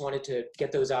 and I just wanted to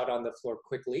get those out on the floor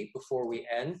quickly before we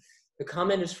end. The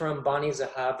comment is from Bonnie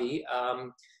Zahavi.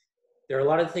 There are a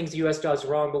lot of things the US does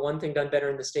wrong, but one thing done better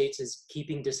in the States is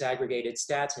keeping disaggregated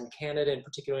stats. In Canada, and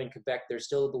particularly in Quebec, there's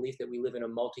still a belief that we live in a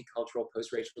multicultural,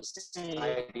 post-racial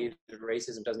society, that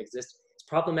racism doesn't exist. It's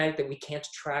problematic that we can't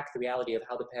track the reality of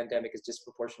how the pandemic is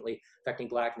disproportionately affecting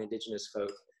Black and Indigenous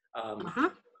folk,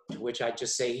 which I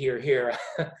just say here.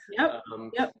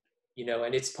 You know,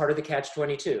 and it's part of the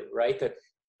catch-22, right?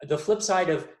 The flip side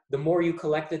of the more you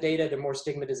collect the data, the more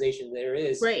stigmatization there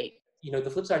is. Right. You know,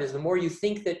 the flip side is the more you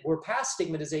think that we're past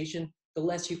stigmatization, the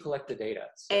less you collect the data.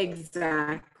 So,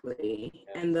 exactly.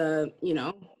 Yeah. And the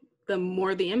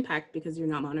more the impact because you're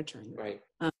not monitoring. Right.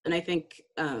 And I think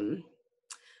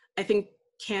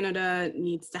Canada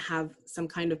needs to have some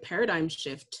kind of paradigm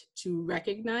shift to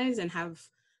recognize and have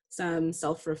some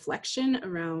self-reflection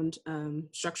around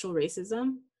structural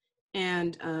racism.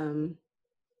 And,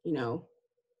 you know,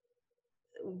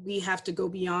 we have to go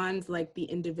beyond like the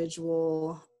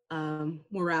individual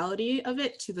morality of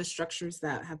it to the structures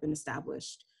that have been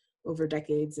established over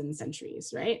decades and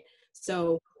centuries, right?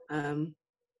 So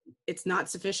it's not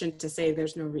sufficient to say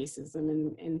there's no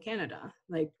racism in Canada.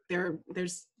 Like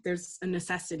there's a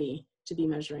necessity to be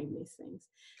measuring these things.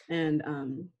 And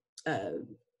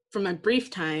from my brief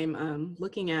time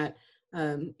looking at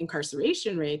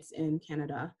incarceration rates in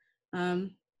Canada,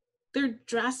 they're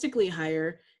drastically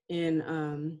higher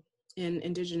in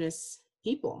Indigenous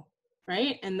people,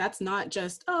 right? And that's not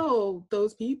just, oh,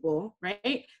 those people,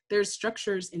 right? There's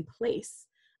structures in place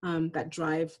that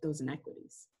drive those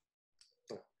inequities.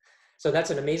 So that's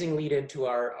an amazing lead into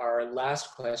our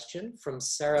last question from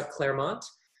Sarah Claremont.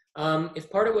 If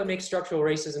part of what makes structural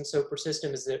racism so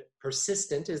persistent is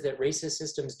that racist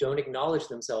systems don't acknowledge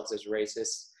themselves as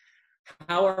racist,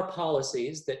 how are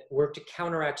policies that work to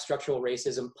counteract structural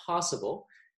racism possible?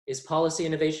 Is policy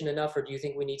innovation enough, or do you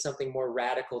think we need something more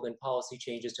radical than policy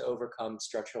changes to overcome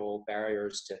structural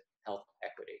barriers to health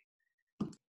equity?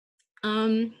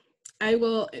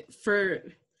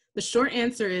 The short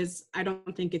answer is, I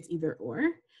don't think it's either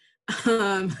or.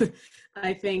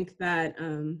 I think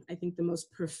the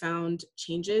most profound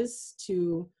changes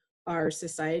to our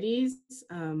societies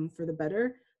for the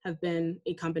better have been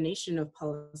a combination of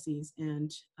policies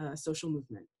and social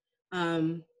movement.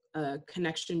 A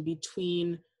connection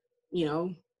between, you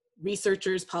know,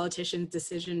 researchers, politicians,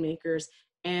 decision makers,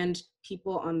 and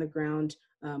people on the ground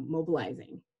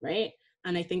mobilizing, right?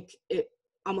 And I think it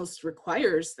almost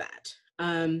requires that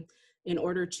in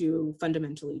order to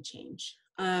fundamentally change.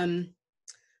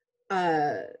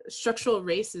 Structural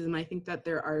racism, I think that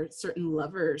there are certain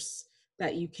levers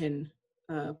that you can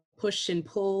push and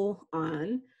pull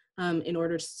on in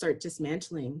order to start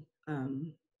dismantling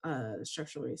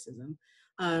structural racism.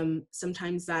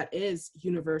 Sometimes that is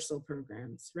universal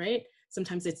programs, right?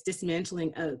 Sometimes it's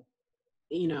dismantling a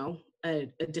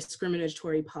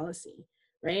discriminatory policy,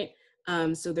 right?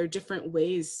 So there are different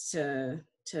ways to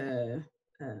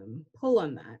pull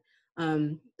on that.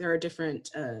 There are different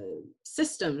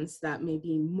systems that may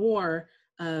be more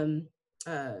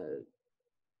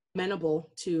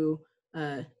amenable to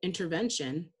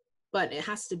intervention, but it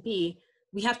has to be,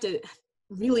 we have to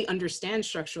really understand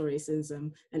structural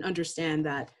racism and understand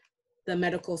that the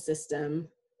medical system,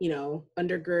 you know,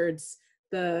 undergirds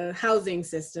the housing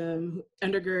system,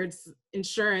 undergirds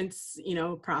insurance, you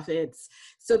know, profits.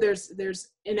 So there's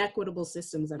inequitable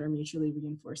systems that are mutually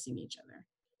reinforcing each other.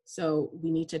 So we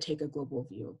need to take a global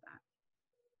view of that.